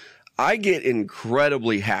drink, I get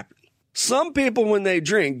incredibly happy. Some people, when they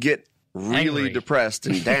drink, get really depressed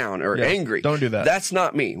and down or angry. Don't do that. That's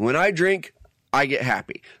not me. When I drink, I get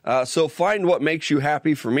happy. So find what makes you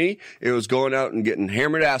happy. For me, it was going out and getting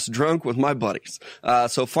hammered ass drunk with my buddies.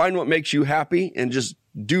 So find what makes you happy and just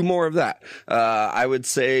do more of that. I would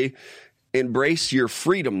say embrace your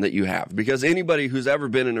freedom that you have, because anybody who's ever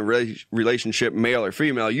been in a relationship, male or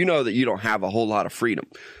female, you know that you don't have a whole lot of freedom.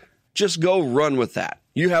 Just go run with that.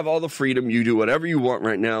 You have all the freedom. You do whatever you want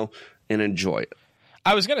right now and enjoy it.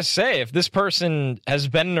 I was going to say, if this person has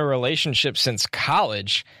been in a relationship since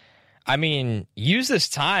college, I mean, use this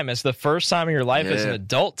time as the first time in your life as an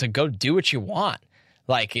adult to go do what you want.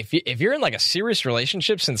 Like, if you're in a serious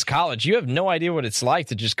relationship since college, you have no idea what it's like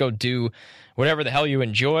to just go do whatever the hell you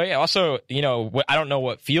enjoy. Also, I don't know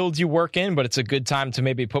what fields you work in, but it's a good time to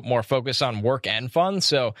maybe put more focus on work and fun.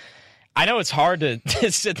 So I know it's hard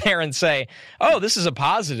to sit there and say, oh, this is a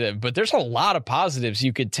positive, but there's a lot of positives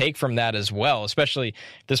you could take from that as well, especially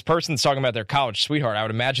if this person's talking about their college sweetheart. I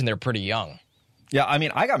would imagine they're pretty young. Yeah, I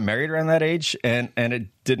mean, I got married around that age, and it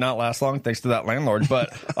did not last long thanks to that landlord.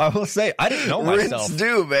 But I will say, I didn't know myself. Rinse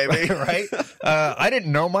do, baby. Right? I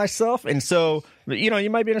didn't know myself, and so, you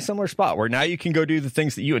might be in a similar spot where now you can go do the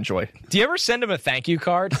things that you enjoy. Do you ever send him a thank you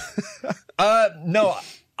card? No,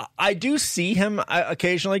 I do see him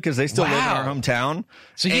occasionally because they still live in our hometown.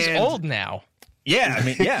 So he's old now. Yeah, I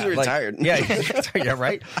mean, yeah, he's retired. He's retired. Yeah,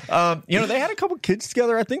 right. They had a couple kids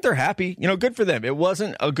together. I think they're happy. Good for them. It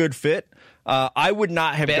wasn't a good fit. I would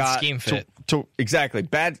not have bad scheme fit. Exactly.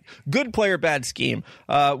 Good player, bad scheme.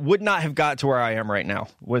 Would not have got to where I am right now.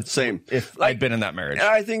 Same. If I'd been in that marriage.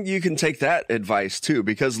 I think you can take that advice too,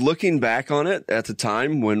 because looking back on it at the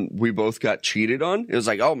time when we both got cheated on, it was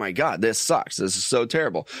like, oh my God, this sucks. This is so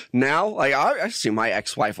terrible. Now, like, I see my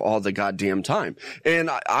ex-wife all the goddamn time. And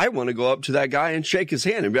I want to go up to that guy and shake his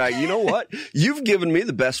hand and be like, you know what? You've given me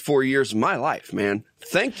the best 4 years of my life, man.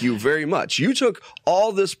 Thank you very much. You took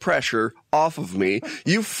all this pressure off of me.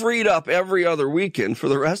 You freed up every other weekend for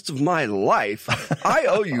the rest of my life. I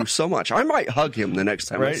owe you so much. I might hug him the next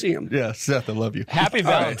time I see him. Yeah, Seth, I love you. Happy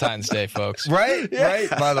Valentine's Day, folks. Right? Yeah. Right,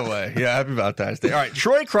 by the way. Yeah, happy Valentine's Day. All right,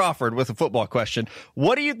 Troy Crawford with a football question.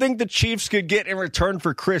 What do you think the Chiefs could get in return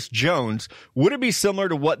for Chris Jones? Would it be similar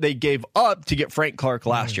to what they gave up to get Frank Clark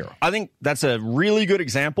last year? I think that's a really good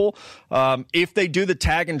example. If they do the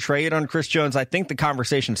tag and trade on Chris Jones, I think the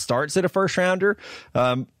conversation starts at a first rounder,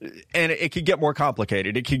 and it could get more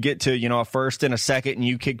complicated. It could get to, a first and a second, and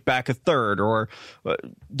you kick back a third, or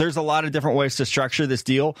there's a lot of different ways to structure this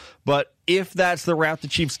deal. But if that's the route the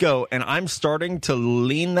Chiefs go, and I'm starting to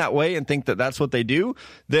lean that way and think that that's what they do,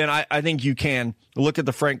 then I think you can look at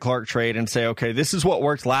the Frank Clark trade and say, okay, this is what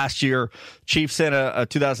worked last year. Chiefs sent a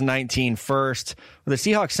 2019 first. The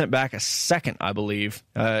Seahawks sent back a second, I believe.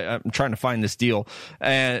 I'm trying to find this deal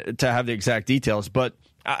to have the exact details, but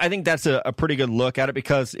I think that's a pretty good look at it,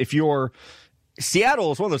 because if you're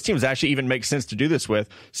Seattle is one of those teams that actually even makes sense to do this with.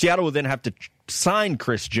 Seattle will then have to sign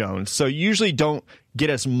Chris Jones. So you usually don't get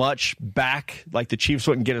as much back, like the Chiefs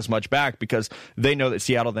wouldn't get as much back, because they know that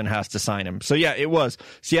Seattle then has to sign him. So yeah, it was.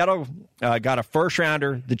 Seattle got a first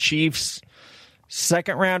rounder, the Chiefs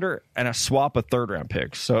second rounder, and a swap of third round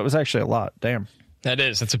picks. So it was actually a lot. Damn.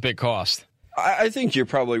 That's a big cost. I think you're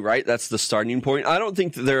probably right. That's the starting point. I don't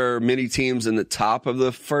think that there are many teams in the top of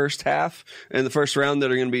the first half and the first round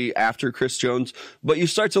that are going to be after Chris Jones. But you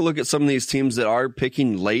start to look at some of these teams that are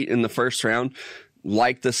picking late in the first round,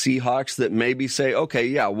 like the Seahawks, that maybe say, okay,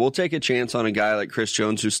 yeah, we'll take a chance on a guy like Chris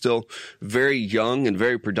Jones, who's still very young and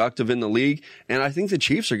very productive in the league. And I think the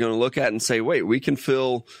Chiefs are going to look at it and say, wait, we can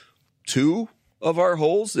fill two of our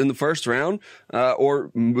holes in the first round, or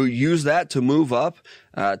use that to move up,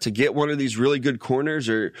 to get one of these really good corners,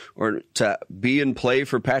 or to be in play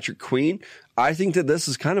for Patrick Queen. I think that this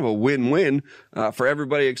is kind of a win-win for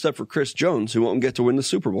everybody except for Chris Jones, who won't get to win the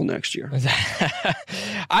Super Bowl next year.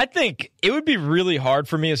 I think it would be really hard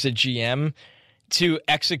for me as a GM to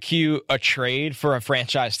execute a trade for a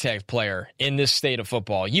franchise tag player in this state of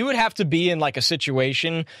football. You would have to be in like a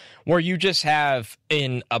situation where you just have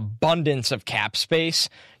an abundance of cap space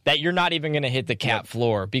that you're not even going to hit the cap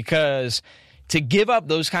floor, because to give up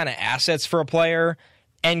those kind of assets for a player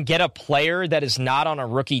and get a player that is not on a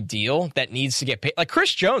rookie deal that needs to get paid, like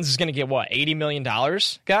Chris Jones is going to get what, $80 million,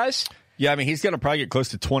 guys? Yeah, I mean, he's going to probably get close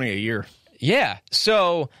to 20 a year. Yeah.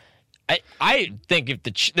 So I think if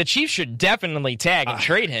the Chiefs should definitely tag and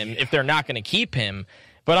trade him if they're not going to keep him.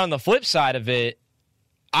 But on the flip side of it,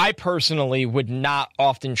 I personally would not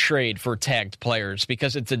often trade for tagged players,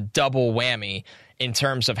 because it's a double whammy in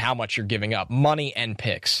terms of how much you're giving up, money and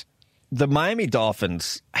picks. The Miami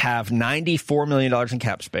Dolphins have $94 million in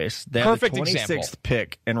cap space. They have the 26th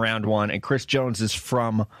pick in round one, and Chris Jones is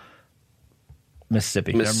from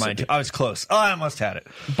Mississippi. Never mind. I was close. Oh, I almost had it.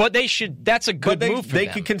 But they should. That's a good move for them. They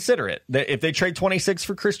could consider it. If they trade 26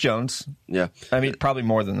 for Chris Jones. Yeah. I mean, probably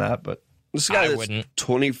more than that, but this guy is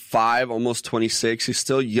 25, almost 26. He's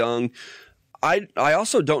still young. I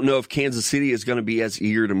also don't know if Kansas City is going to be as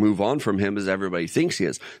eager to move on from him as everybody thinks he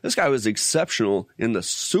is. This guy was exceptional in the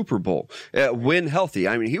Super Bowl when healthy.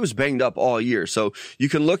 I mean, he was banged up all year. So you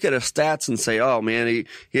can look at his stats and say, oh, man,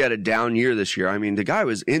 he had a down year this year. I mean, the guy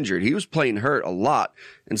was injured. He was playing hurt a lot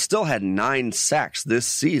and still had 9 sacks this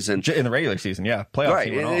season. In the regular season, yeah. Playoffs,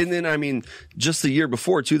 right. And then, I mean, just the year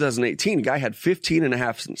before, 2018, the guy had 15 and a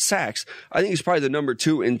half sacks. I think he's probably the number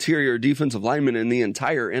 2 interior defensive lineman in the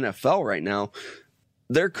entire NFL right now.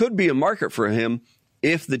 There could be a market for him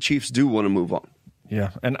if the Chiefs do want to move on.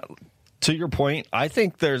 Yeah. And to your point, I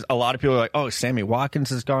think there's a lot of people like, oh, Sammy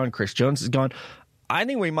Watkins is gone, Chris Jones is gone. I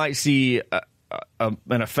think we might see an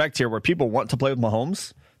effect here where people want to play with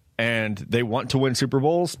Mahomes and they want to win Super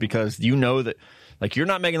Bowls, because you know that, like, you're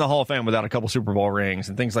not making the Hall of Fame without a couple Super Bowl rings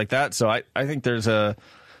and things like that. So I think there's going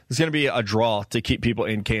to be a draw to keep people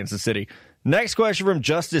in Kansas City. Next question from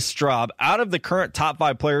Justice Straub. Out of the current top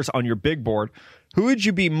 5 players on your big board, who would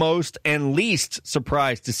you be most and least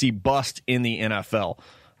surprised to see bust in the NFL?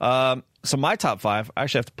 So my top 5, I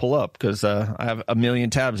actually have to pull up because I have a million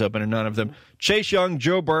tabs open and none of them. Chase Young,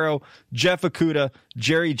 Joe Burrow, Jeff Okudah,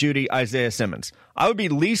 Jerry Jeudy, Isaiah Simmons. I would be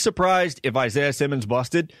least surprised if Isaiah Simmons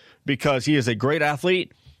busted because he is a great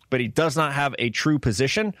athlete, but he does not have a true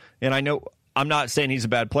position. And I know I'm not saying he's a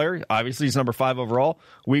bad player. Obviously, he's number 5 overall.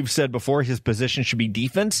 We've said before his position should be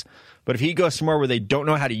defense. But if he goes somewhere where they don't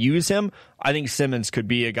know how to use him, I think Simmons could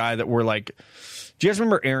be a guy that we're like, do you guys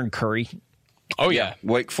remember Aaron Curry? Oh yeah,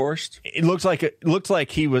 Wake Forest. It looks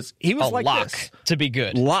like he was a like lock this. to be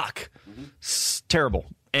good. Lock. Terrible.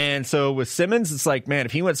 And so with Simmons, it's like, man,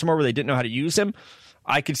 if he went somewhere where they didn't know how to use him,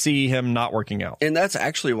 I could see him not working out. And that's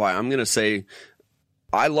actually why I'm going to say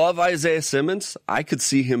I love Isaiah Simmons. I could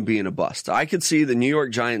see him being a bust. I could see the New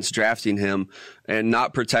York Giants drafting him and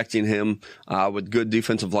not protecting him with good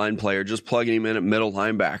defensive line player, just plugging him in at middle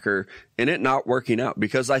linebacker and it not working out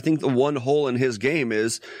because I think the one hole in his game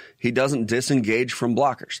is he doesn't disengage from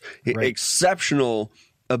blockers. Right. Exceptional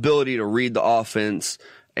ability to read the offense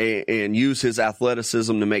and use his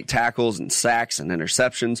athleticism to make tackles and sacks and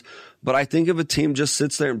interceptions. But I think if a team just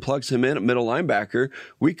sits there and plugs him in at middle linebacker,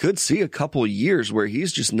 we could see a couple of years where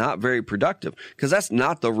he's just not very productive because that's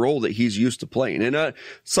not the role that he's used to playing. And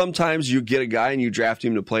sometimes you get a guy and you draft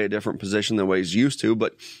him to play a different position than what he's used to.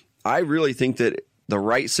 But I really think that the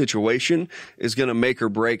right situation is going to make or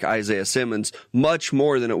break Isaiah Simmons much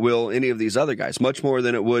more than it will any of these other guys, much more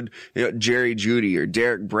than it would Jerry Jeudy or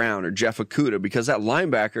Derek Brown or Jeff Okudah, because that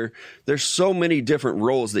linebacker, there's so many different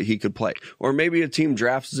roles that he could play. Or maybe a team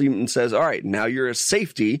drafts him and says, all right, now you're a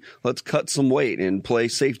safety. Let's cut some weight and play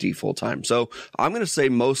safety full time. So I'm going to say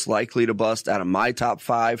most likely to bust out of my top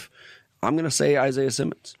 5. I'm going to say Isaiah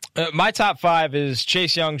Simmons. My top 5 is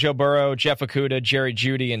Chase Young, Joe Burrow, Jeff Okudah, Jerry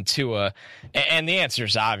Jeudy, and Tua. And the answer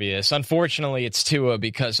is obvious. Unfortunately, it's Tua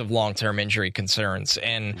because of long-term injury concerns.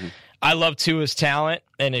 And I love Tua's talent,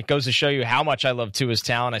 and it goes to show you how much I love Tua's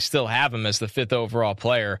talent. I still have him as the 5th overall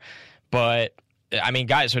player. But, I mean,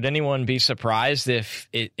 guys, would anyone be surprised if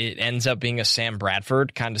it ends up being a Sam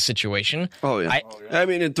Bradford kind of situation? Oh, yeah. I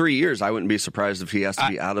mean, in 3 years, I wouldn't be surprised if he has to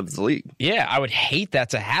be out of the league. Yeah, I would hate that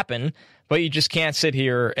to happen. But you just can't sit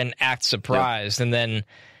here and act surprised. Yep. And then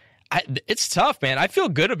it's tough, man. I feel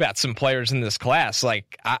good about some players in this class.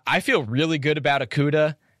 Like, I feel really good about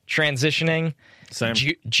Okudah transitioning. Same.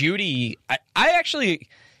 Jeudy, I actually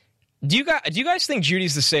 – do you guys think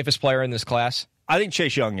Judy's the safest player in this class? I think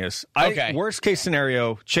Chase Young is. Okay. Worst case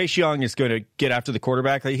scenario, Chase Young is going to get after the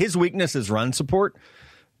quarterback. Like, his weakness is run support.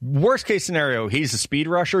 Worst case scenario, he's a speed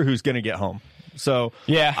rusher who's going to get home. So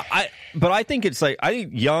yeah, but I think it's like I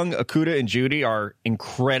think Young, Okudah, and Jeudy are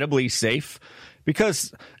incredibly safe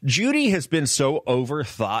because Jeudy has been so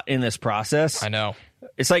overthought in this process. I know.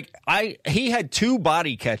 It's like he had 2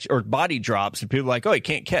 body drops and people are like, oh, he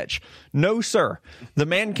can't catch. No, sir. The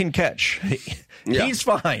man can catch. He's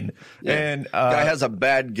fine. Yeah. And guy has a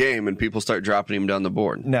bad game and people start dropping him down the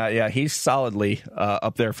board. No, yeah, he's solidly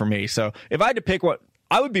up there for me. So if I had to pick what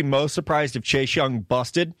I would be most surprised if Chase Young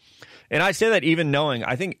busted. And I say that even knowing,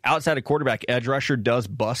 I think outside of quarterback, edge rusher does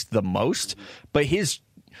bust the most. But I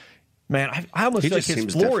almost feel like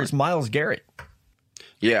his floor is Myles Garrett.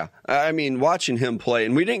 Yeah. I mean, watching him play,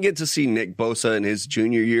 and we didn't get to see Nick Bosa in his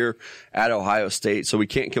junior year at Ohio State, so we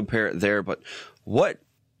can't compare it there. But what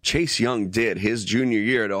Chase Young did his junior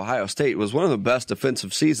year at Ohio State was one of the best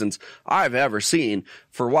defensive seasons I've ever seen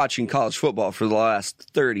for watching college football for the last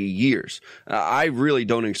 30 years. I really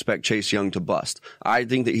don't expect Chase Young to bust. I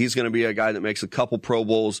think that he's going to be a guy that makes a couple Pro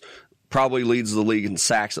Bowls, probably leads the league in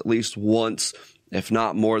sacks at least once, if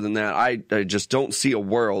not more than that. I just don't see a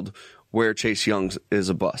world where Chase Young is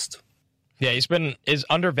a bust. Yeah, is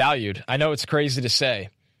undervalued. I know it's crazy to say,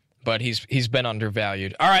 but he's been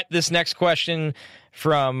undervalued. All right, this next question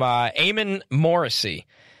from Eamon Morrissey.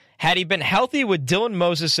 Had he been healthy, would Dylan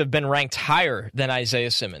Moses have been ranked higher than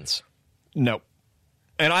Isaiah Simmons? No.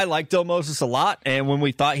 And I like Dylan Moses a lot, and when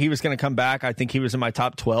we thought he was going to come back, I think he was in my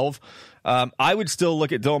top 12. I would still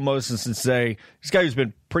look at Dylan Moses and say, this guy who's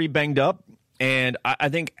been pretty banged up, and I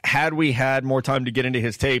think had we had more time to get into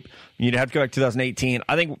his tape, you'd have to go back to 2018,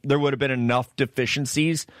 I think there would have been enough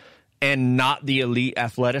deficiencies and not the elite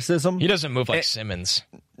athleticism. He doesn't move like Simmons.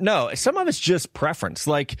 No, some of it's just preference.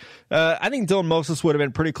 Like, I think Dylan Moses would have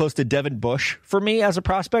been pretty close to Devin Bush for me as a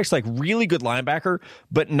prospect. It's like really good linebacker,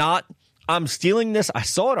 but not, I'm stealing this. I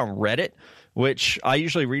saw it on Reddit, which I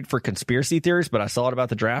usually read for conspiracy theories, but I saw it about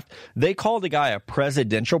the draft. They called the guy a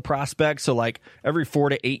presidential prospect. So like every 4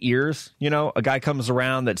 to 8 years, a guy comes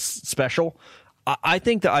around that's special. I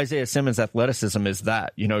think the Isaiah Simmons athleticism is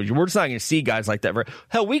that, we're just not going to see guys like that.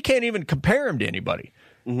 Hell, we can't even compare him to anybody,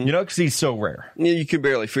 because he's so rare. You can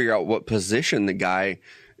barely figure out what position the guy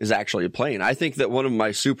is actually playing. I think that one of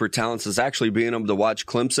my super talents is actually being able to watch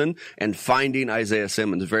Clemson and finding Isaiah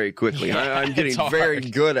Simmons very quickly. Yeah, I'm getting very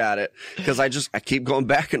good at it because I keep going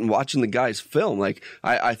back and watching the guy's film. Like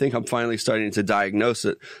I think I'm finally starting to diagnose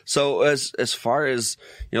it. So as far as,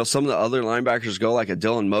 some of the other linebackers go, like a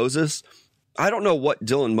Dylan Moses, I don't know what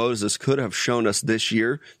Dylan Moses could have shown us this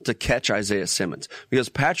year to catch Isaiah Simmons, because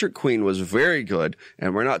Patrick Queen was very good,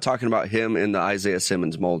 and we're not talking about him in the Isaiah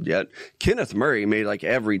Simmons mold yet. Kenneth Murray made like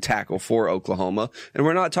every tackle for Oklahoma, and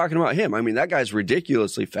we're not talking about him. I mean, that guy's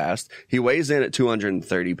ridiculously fast. He weighs in at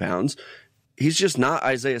 230 pounds. He's just not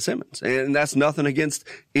Isaiah Simmons, and that's nothing against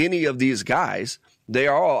any of these guys. They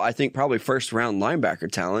are all, I think, probably first-round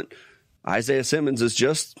linebacker talent. Isaiah Simmons is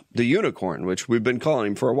just the unicorn, which we've been calling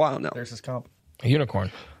him for a while now. There's his comp. A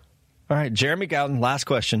unicorn. All right, Jeremy Gowton, last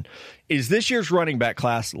question. Is this year's running back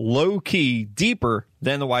class low-key deeper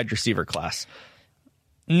than the wide receiver class?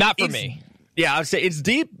 Not for me. Yeah, I'd say it's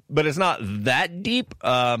deep, but it's not that deep.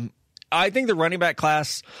 I think the running back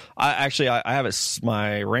class, I have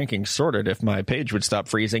my rankings sorted if my page would stop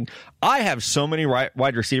freezing. I have so many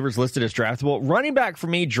wide receivers listed as draftable. Running back for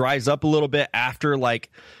me dries up a little bit after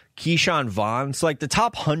like Keyshawn Vaughn. So like the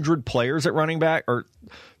top 100 players at running back, or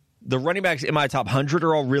the running backs in my top 100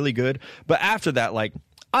 are all really good. But after that, like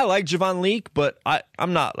I like Javon Leake, but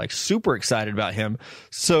I'm not like super excited about him.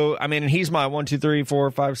 So, I mean, he's my 1, 2, 3,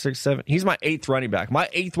 4, 5, 6, 7. He's my 8th running back. My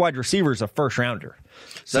 8th wide receiver is a first rounder.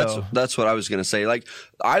 So that's what I was going to say. Like,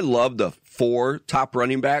 I love the 4 top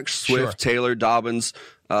running backs: Swift, Sure. Taylor, Dobbins,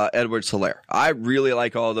 Edwards-Helaire. I really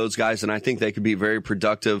like all those guys, and I think they could be very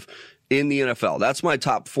productive in the NFL. That's my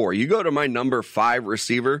top 4. You go to my number 5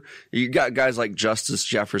 receiver, you got guys like Justin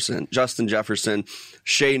Jefferson,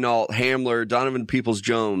 Shea Nault, Hamler, Donovan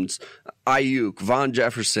Peoples-Jones, Ayuk, Von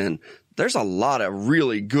Jefferson. There's a lot of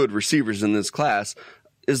really good receivers in this class.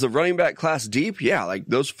 Is the running back class deep? Yeah, like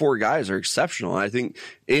those 4 guys are exceptional. I think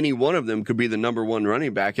any one of them could be the number 1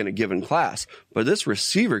 running back in a given class. But this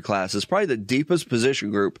receiver class is probably the deepest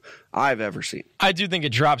position group I've ever seen. I do think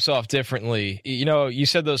it drops off differently. You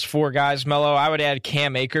said those 4 guys, Mello. I would add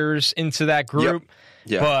Cam Akers into that group.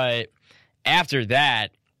 Yep. Yeah. But after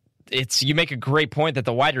that, you make a great point that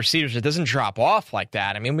the wide receivers, it doesn't drop off like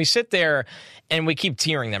that. I mean, we sit there and we keep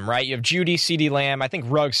tiering them, right? You have Judy, CeeDee Lamb. I think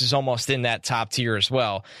Ruggs is almost in that top tier as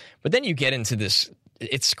well. But then you get into this,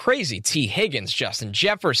 it's crazy. T. Higgins, Justin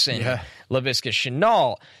Jefferson, Laviska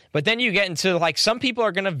Shenault. But then you get into, like, some people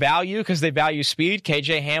are going to value, because they value speed,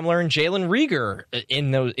 KJ Hamler and Jalen Reagor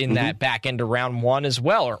in that back end of round 1 as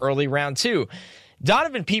well, or early round 2.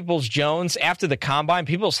 Donovan Peoples-Jones, after the combine,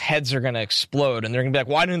 people's heads are going to explode, and they're going to be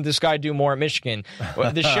like, why didn't this guy do more at Michigan?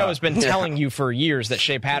 Well, the show has been telling you for years that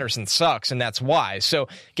Shea Patterson sucks, and that's why. So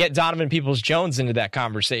get Donovan Peoples-Jones into that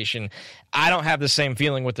conversation. I don't have the same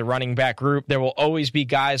feeling with the running back group. There will always be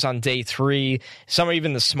guys on day 3, some are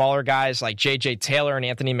even the smaller guys like J.J. Taylor and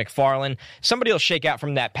Anthony McFarland. Somebody will shake out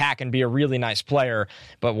from that pack and be a really nice player,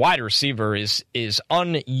 but wide receiver is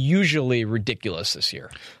unusually ridiculous this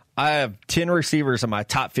year. I have 10 receivers in my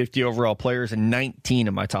top 50 overall players and 19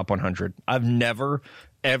 in my top 100. I've never,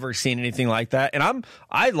 ever seen anything like that. And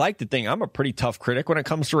I like to think I'm a pretty tough critic when it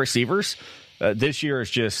comes to receivers. This year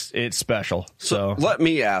is it's special. So let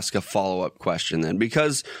me ask a follow-up question then,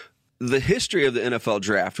 because the history of the NFL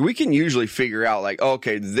draft, we can usually figure out like,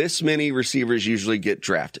 okay, this many receivers usually get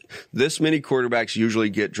drafted. This many quarterbacks usually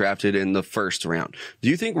get drafted in the first round. Do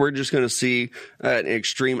you think we're just going to see an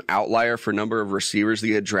extreme outlier for number of receivers that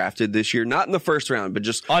get drafted this year? Not in the first round, but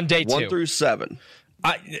just on day 2. 1 through 7.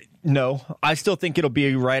 No, I still think it'll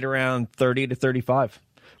be right around 30 to 35.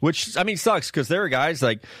 Which, I mean, sucks because there are guys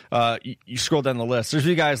like, you scroll down the list. There's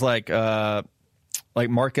guys like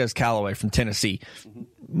Marquez Callaway from Tennessee.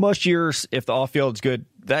 Most years, if the off-field's good,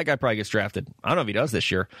 that guy probably gets drafted. I don't know if he does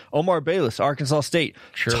this year. Omar Bayless, Arkansas State,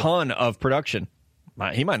 ton of production.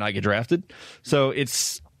 He might not get drafted. So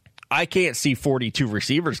I can't see 42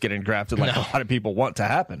 receivers getting drafted like a lot of people want to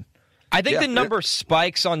happen. I think the number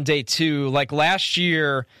spikes on day 2. Like last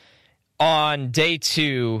year on day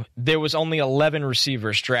 2, there was only 11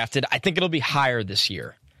 receivers drafted. I think it'll be higher this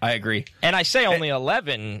year. I agree. And I say only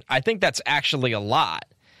 11. I think that's actually a lot,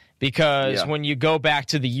 because when you go back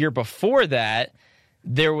to the year before that,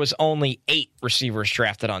 there was only 8 receivers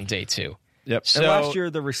drafted on day 2. Yep. So, and last year,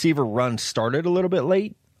 the receiver run started a little bit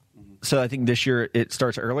late. So I think this year it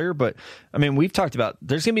starts earlier. But, I mean, we've talked about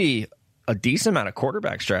there's going to be a decent amount of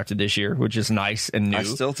quarterbacks drafted this year, which is nice and new. I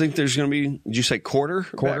still think there's going to be, did you say quarter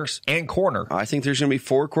and corner? I think there's going to be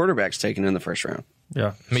 4 quarterbacks taken in the first round.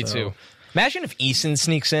 Yeah. Me too. Imagine if Eason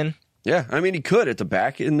sneaks in. Yeah, I mean, he could at the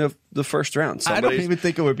back in the first round. I don't even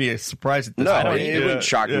think it would be a surprise at this point. point. It wouldn't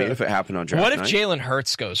shock me if it happened on draft night. What if night. Jalen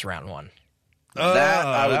Hurts goes round 1?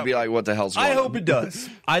 I would be like, what the hell's going on? I hope it does.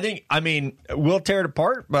 I mean, we'll tear it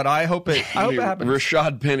apart, but I hope it happens.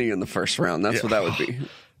 Rashad Penny in the first round. That's what that would be.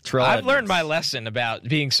 I've learned my lesson about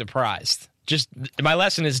being surprised. Just my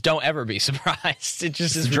lesson is don't ever be surprised. It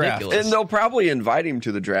just is ridiculous. And they'll probably invite him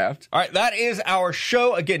to the draft. All right, that is our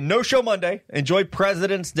show. Again, no show Monday. Enjoy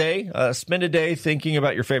President's Day. Spend a day thinking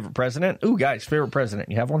about your favorite president. Ooh, guys, favorite president.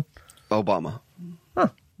 You have one? Obama. Huh.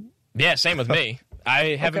 Yeah, same with me.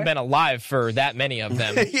 I haven't been alive for that many of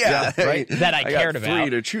them. Right. That I cared got about. 3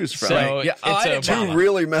 to choose from. So it's two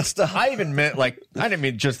really messed up. I even meant I didn't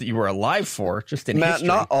mean just that you were alive for, just in Matt, history.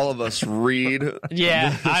 not all of us read.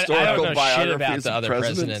 Yeah, I don't know shit about biographies the of other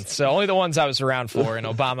presidents. So only the ones I was around for. And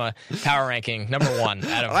Obama power ranking number 1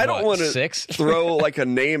 out of I don't want to 6? throw like a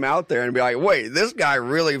name out there and be like, wait, this guy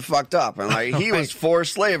really fucked up, and like he was for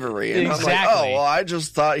slavery, and I'm like, oh well, I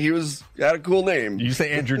just thought he had a cool name. You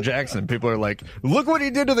say Andrew Jackson, people are like, look what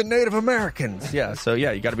he did to the Native Americans. Yeah, so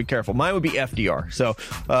you got to be careful. Mine would be FDR. So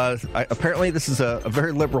apparently this is a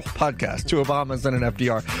very liberal podcast. 2 Obamas and an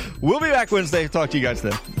FDR. We'll be back Wednesday. Talk to you guys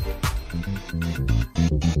then.